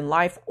in Love and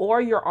Life, or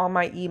you're on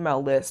my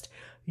email list,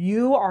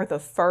 you are the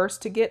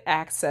first to get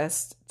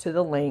access to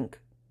the link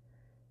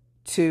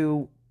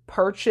to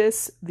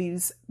purchase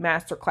these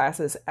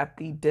masterclasses at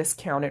the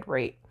discounted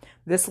rate.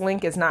 This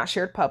link is not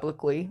shared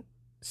publicly.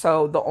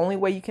 So the only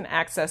way you can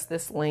access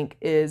this link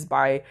is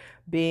by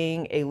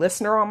being a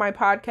listener on my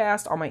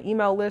podcast, on my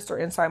email list, or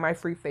inside my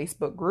free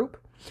Facebook group.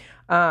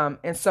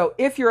 And so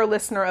if you're a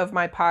listener of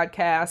my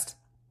podcast,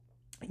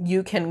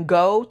 you can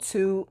go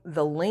to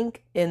the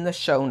link in the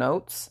show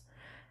notes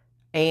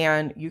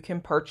and you can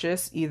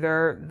purchase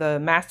either the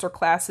master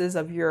classes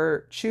of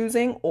your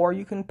choosing, or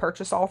you can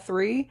purchase all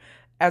three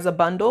as a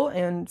bundle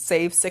and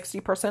save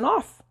 60%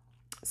 off.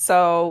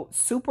 So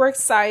super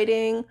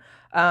exciting.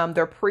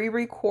 They're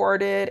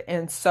pre-recorded.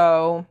 And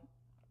so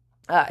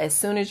as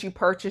soon as you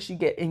purchase, you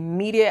get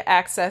immediate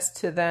access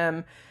to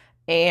them.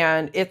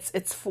 And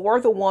it's for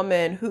the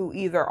woman who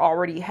either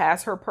already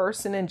has her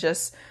person and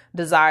just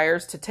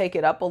desires to take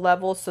it up a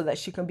level so that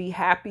she can be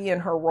happy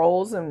in her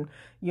roles and,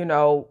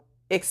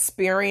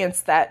 experience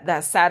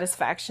that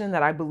satisfaction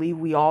that I believe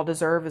we all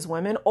deserve as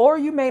women. Or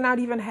you may not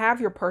even have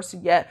your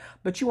person yet,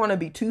 but you want to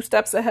be 2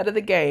 steps ahead of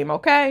the game.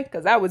 Okay.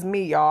 Cause that was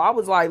me, y'all. I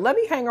was like, let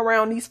me hang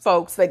around these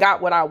folks. They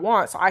got what I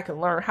want so I can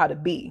learn how to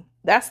be.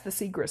 That's the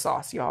secret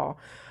sauce, y'all.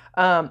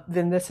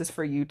 Then this is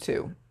for you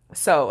too.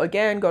 So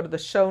again, go to the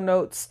show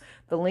notes.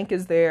 The link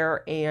is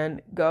there,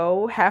 and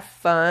go have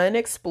fun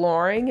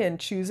exploring and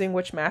choosing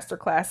which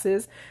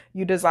masterclasses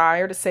you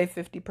desire to save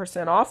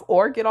 50% off,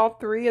 or get all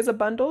three as a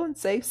bundle and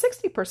save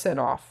 60%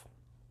 off.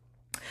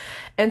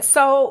 And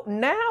so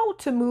now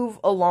to move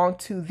along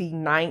to the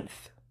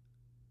 9th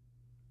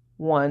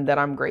one that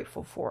I'm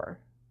grateful for.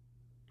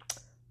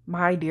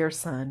 My dear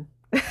son.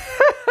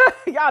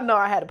 Y'all know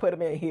I had to put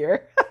him in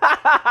here.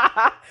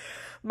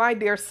 My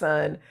dear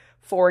son,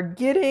 for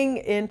getting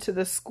into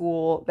the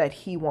school that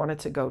he wanted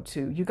to go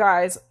to. You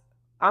guys,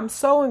 I'm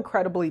so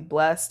incredibly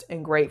blessed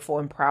and grateful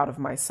and proud of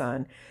my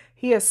son.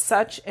 He is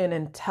such an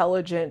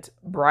intelligent,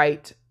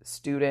 bright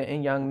student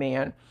and young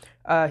man.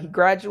 He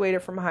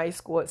graduated from high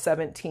school at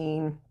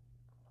 17.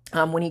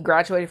 When he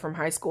graduated from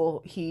high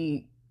school,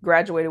 he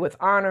graduated with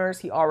honors.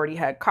 He already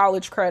had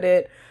college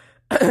credit,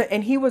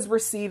 and he was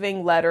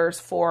receiving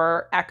letters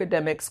for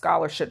academic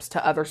scholarships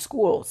to other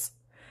schools.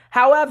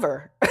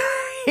 However,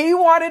 he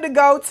wanted to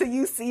go to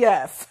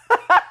UCF,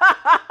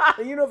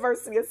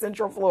 University of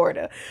Central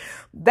Florida.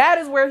 That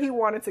is where he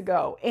wanted to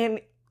go. And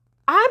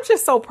I'm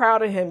just so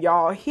proud of him,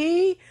 y'all.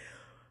 He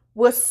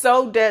was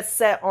so dead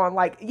set on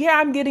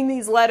I'm getting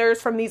these letters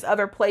from these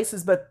other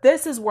places, but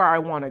this is where I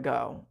want to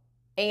go.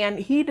 And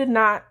he did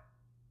not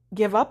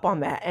give up on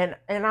that.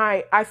 And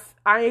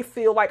I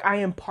feel like I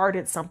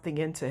imparted something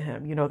into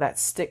him, that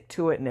stick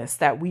to itness,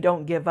 that we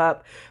don't give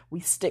up.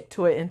 We stick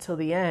to it until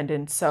the end.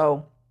 And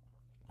so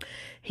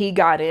he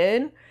got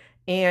in,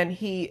 and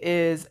he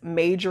is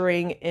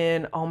majoring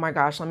in, oh my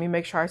gosh, let me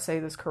make sure I say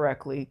this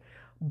correctly,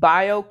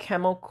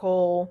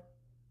 biochemical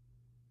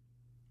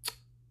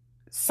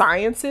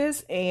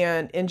sciences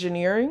and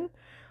engineering.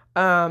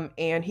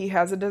 And he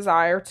has a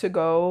desire to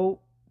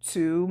go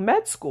to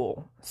med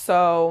school.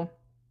 So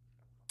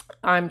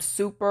I'm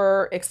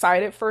super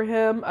excited for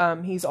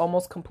him. He's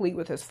almost complete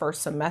with his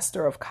first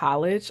semester of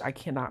college. I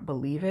cannot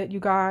believe it, you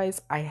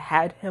guys. I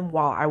had him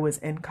while I was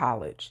in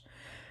college.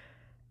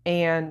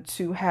 And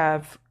to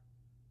have,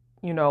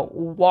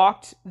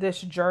 walked this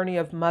journey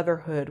of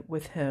motherhood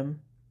with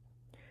him,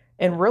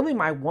 and really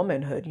my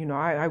womanhood,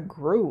 I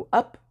grew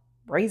up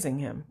raising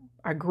him.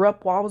 I grew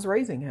up while I was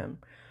raising him.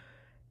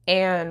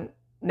 And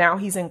now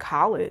he's in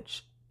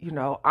college.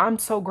 I'm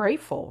so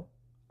grateful.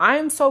 I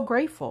am so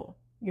grateful.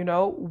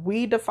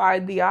 We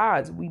defied the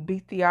odds. We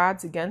beat the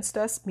odds against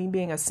us. Me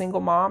being a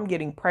single mom,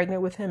 getting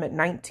pregnant with him at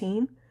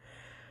 19.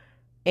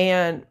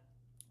 And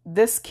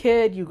this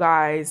kid, you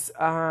guys,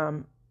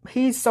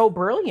 he's so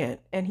brilliant,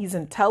 and he's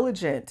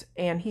intelligent,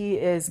 and he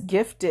is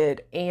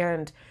gifted,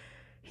 and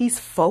he's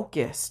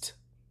focused.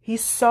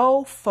 He's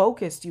so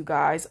focused, you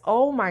guys.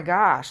 Oh my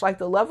gosh.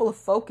 The level of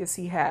focus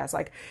he has.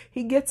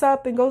 He gets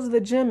up and goes to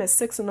the gym at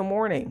 6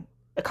 a.m,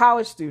 a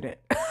college student.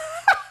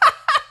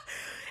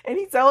 And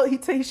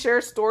he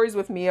shares stories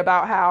with me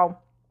about how,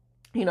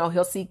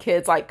 he'll see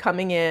kids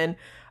coming in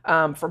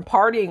from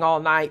partying all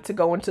night to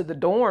go into the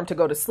dorm to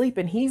go to sleep,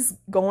 and he's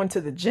going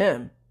to the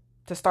gym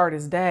to start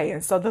his day.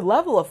 And so the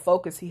level of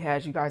focus he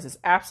has, you guys, is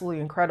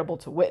absolutely incredible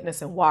to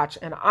witness and watch.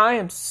 And I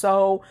am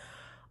so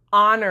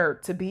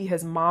honored to be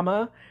his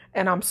mama,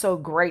 and I'm so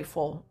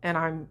grateful,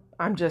 and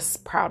I'm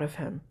just proud of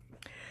him.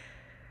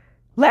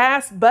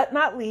 Last but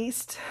not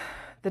least,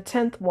 The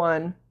 10th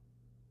one,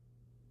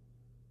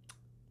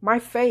 my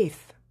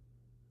faith.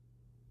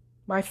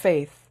 My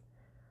faith.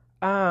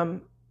 Oh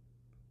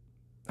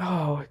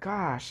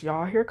gosh,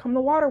 y'all, here come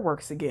the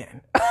waterworks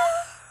again.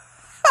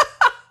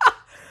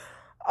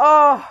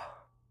 Oh,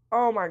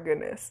 oh my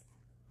goodness.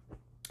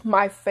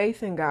 My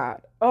faith in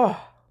God.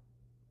 Oh.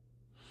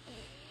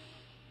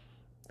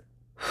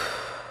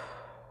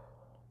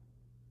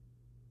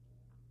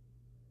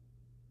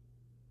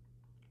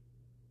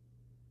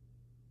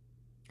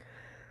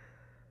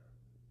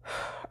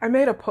 I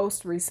made a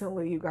post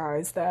recently, you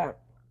guys, that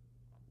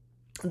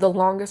the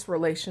longest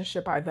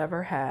relationship I've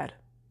ever had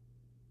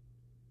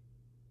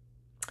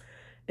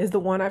is the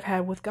one I've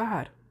had with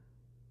God.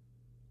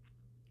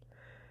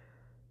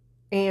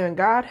 And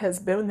God has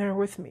been there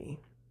with me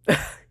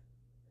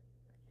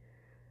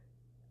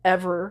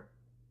ever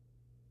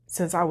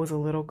since I was a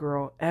little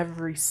girl,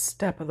 every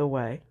step of the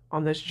way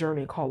on this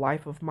journey called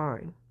life of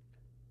mine.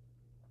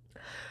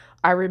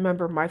 I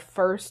remember my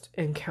first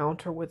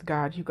encounter with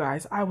God, you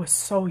guys. I was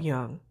so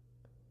young.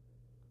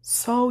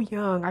 So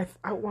young.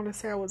 I want to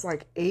say I was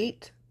like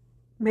 8,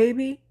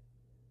 maybe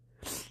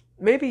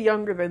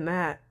younger than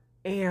that.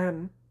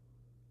 And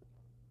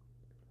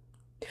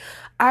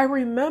I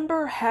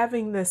remember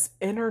having this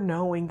inner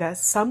knowing that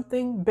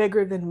something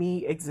bigger than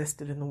me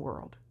existed in the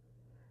world.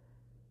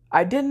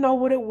 I didn't know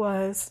what it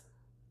was.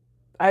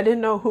 I didn't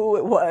know who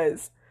it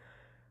was.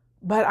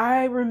 But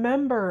I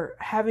remember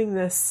having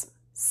this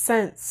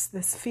sense,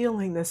 this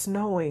feeling, this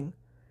knowing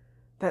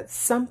that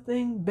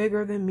something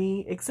bigger than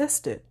me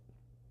existed.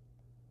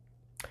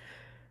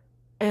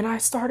 And I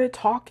started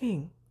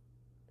talking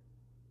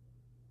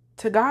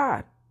to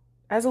God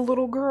as a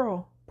little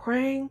girl,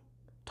 praying,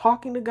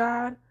 talking to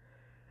God.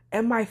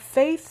 And my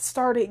faith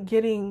started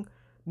getting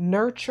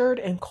nurtured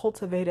and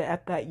cultivated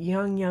at that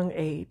young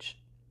age.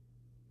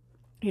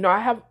 You know, I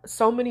have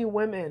so many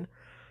women,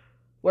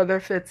 whether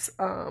if it's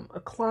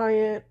a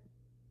client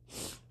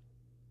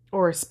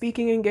or a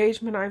speaking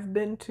engagement I've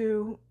been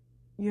to,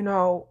 you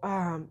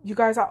know, you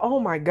guys, oh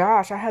my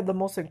gosh, I had the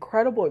most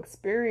incredible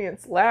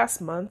experience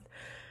last month.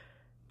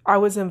 I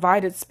was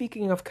invited,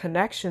 speaking of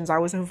connections, I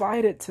was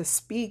invited to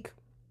speak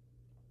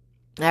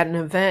at an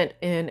event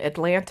in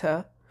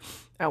Atlanta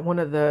at one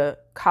of the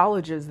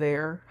colleges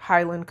there,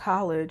 Highland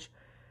College.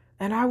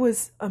 And I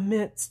was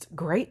amidst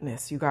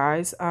greatness, you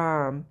guys.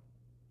 I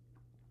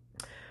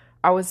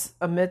was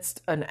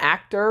amidst an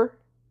actor.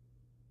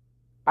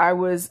 I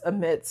was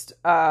amidst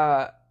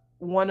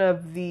one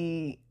of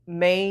the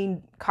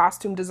main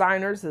costume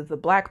designers of the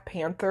Black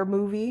Panther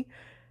movie.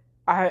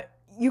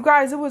 You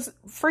guys, it was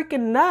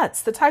freaking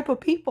nuts, the type of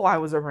people I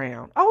was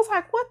around. I was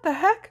like, what the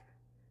heck?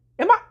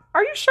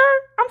 Are you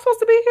sure I'm supposed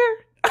to be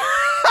here?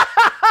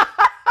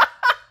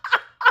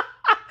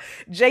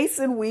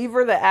 Jason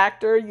Weaver, the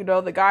actor, you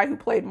know, the guy who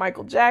played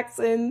Michael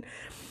Jackson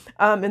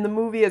in the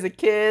movie as a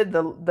kid,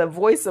 the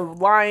voice of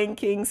Lion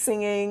King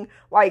singing,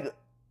 like,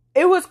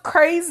 it was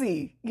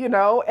crazy, you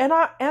know, and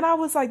I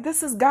was like,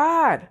 this is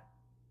God.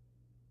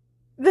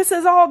 This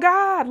is all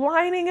God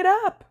lining it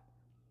up.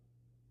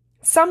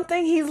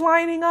 Something he's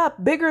lining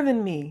up bigger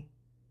than me.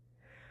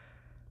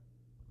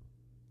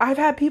 I've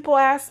had people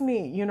ask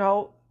me, you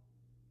know,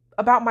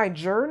 about my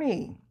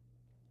journey,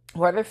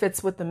 whether if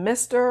it's with the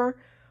mister,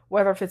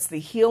 whether if it's the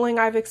healing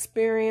I've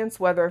experienced,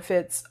 whether if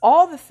it's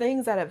all the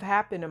things that have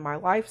happened in my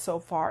life so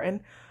far.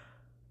 And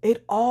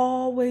it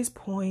always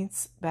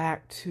points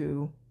back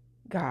to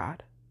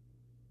God.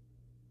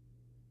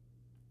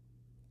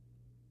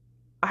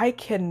 I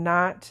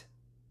cannot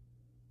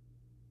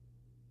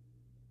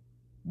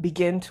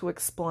begin to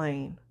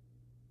explain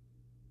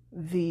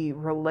the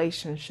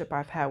relationship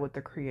I've had with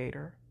the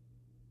Creator.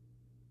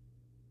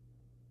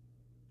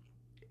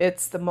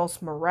 It's the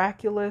most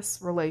miraculous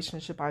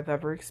relationship I've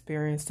ever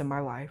experienced in my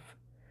life.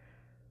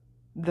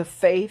 The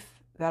faith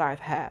that I've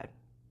had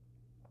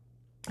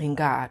in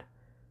God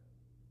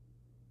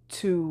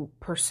to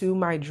pursue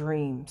my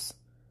dreams,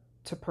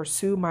 to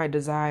pursue my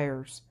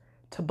desires,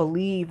 to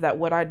believe that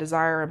what I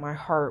desire in my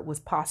heart was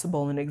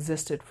possible and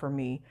existed for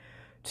me,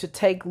 to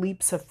take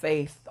leaps of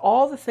faith,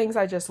 all the things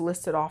I just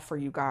listed off for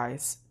you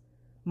guys.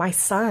 My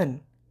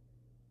son,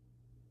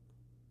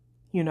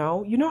 you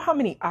know how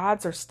many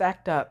odds are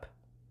stacked up?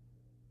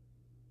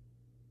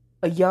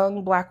 A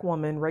young Black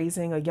woman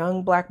raising a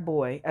young Black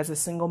boy as a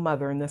single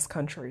mother in this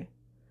country.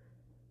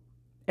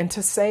 And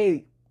to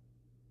say,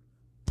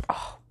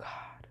 oh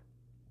God,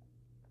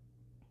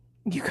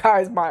 you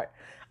guys,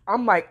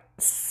 I'm like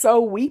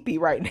so weepy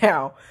right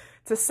now.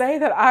 To say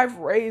that I've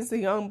raised a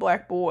young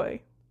Black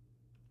boy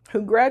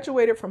who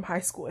graduated from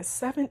high school at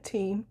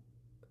 17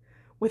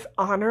 with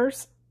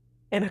honors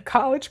and a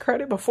college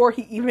credit before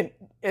he even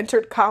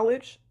entered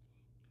college.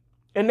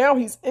 And now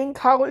he's in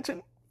college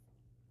and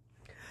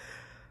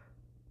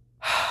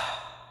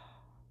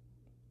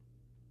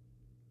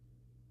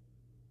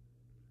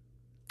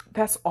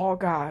that's all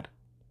God.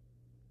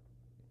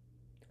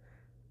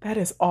 That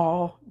is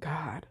all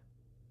God.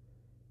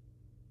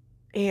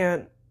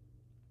 And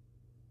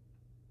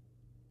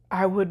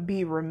I would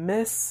be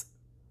remiss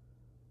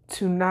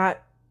to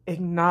not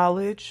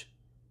acknowledge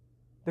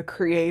the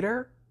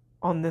creator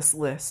on this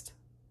list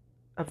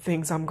of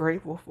things I'm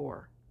grateful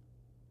for,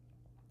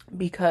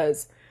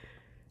 because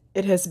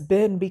it has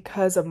been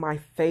because of my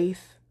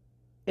faith.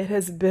 It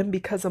has been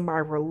because of my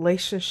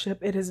relationship.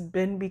 It has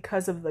been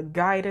because of the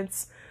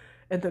guidance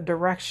and the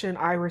direction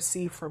I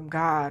receive from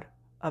God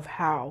of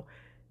how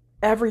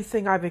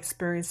everything I've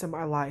experienced in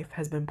my life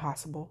has been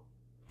possible.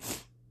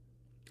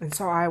 And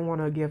so I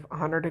want to give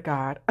honor to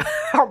God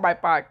on my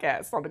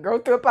podcast, on the Grow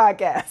Through It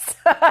podcast.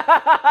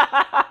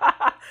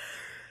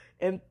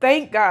 And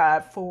thank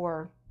God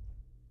for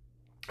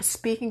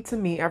speaking to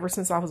me ever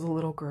since I was a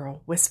little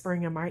girl,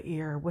 whispering in my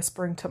ear,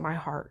 whispering to my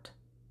heart,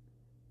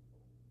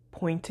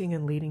 pointing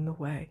and leading the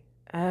way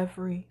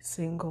every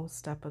single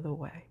step of the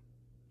way.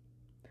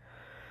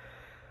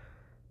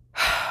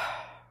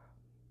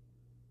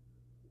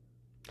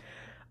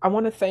 I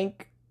want to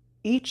thank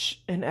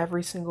each and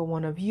every single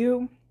one of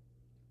you.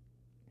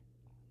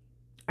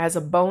 As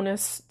a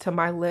bonus to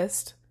my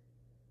list,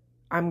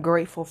 I'm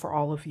grateful for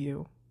all of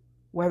you.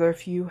 Whether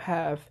if you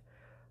have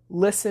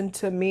listened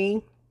to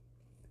me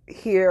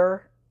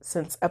here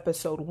since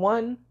episode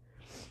 1,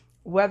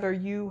 whether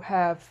you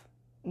have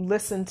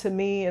listened to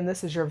me and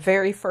this is your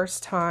very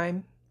first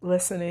time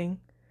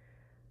listening,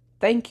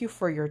 thank you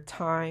for your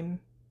time.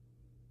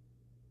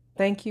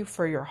 Thank you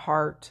for your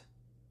heart.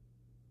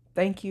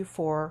 Thank you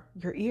for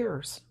your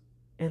ears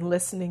and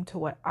listening to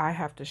what I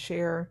have to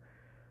share.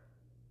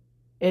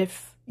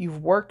 If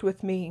you've worked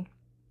with me,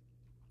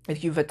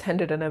 if you've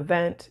attended an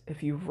event,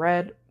 if you've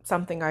read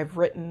something I've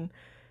written,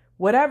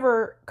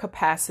 whatever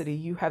capacity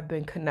you have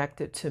been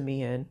connected to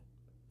me in,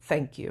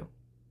 thank you.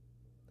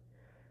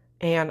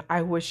 And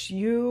I wish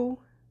you,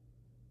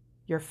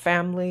 your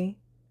family,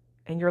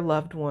 and your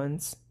loved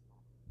ones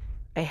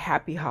a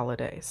happy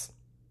holidays.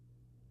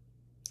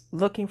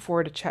 Looking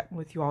forward to chatting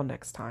with you all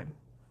next time.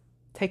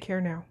 Take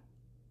care now.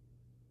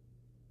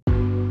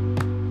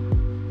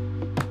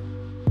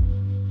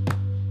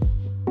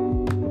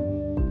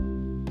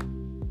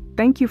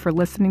 Thank you for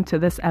listening to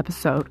this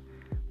episode.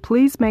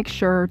 Please make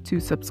sure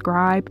to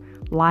subscribe,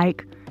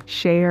 like,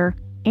 share,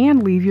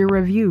 and leave your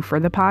review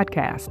for the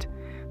podcast.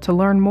 To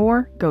learn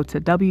more, go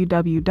to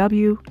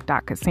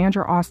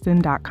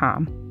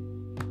www.cassandraaustin.com.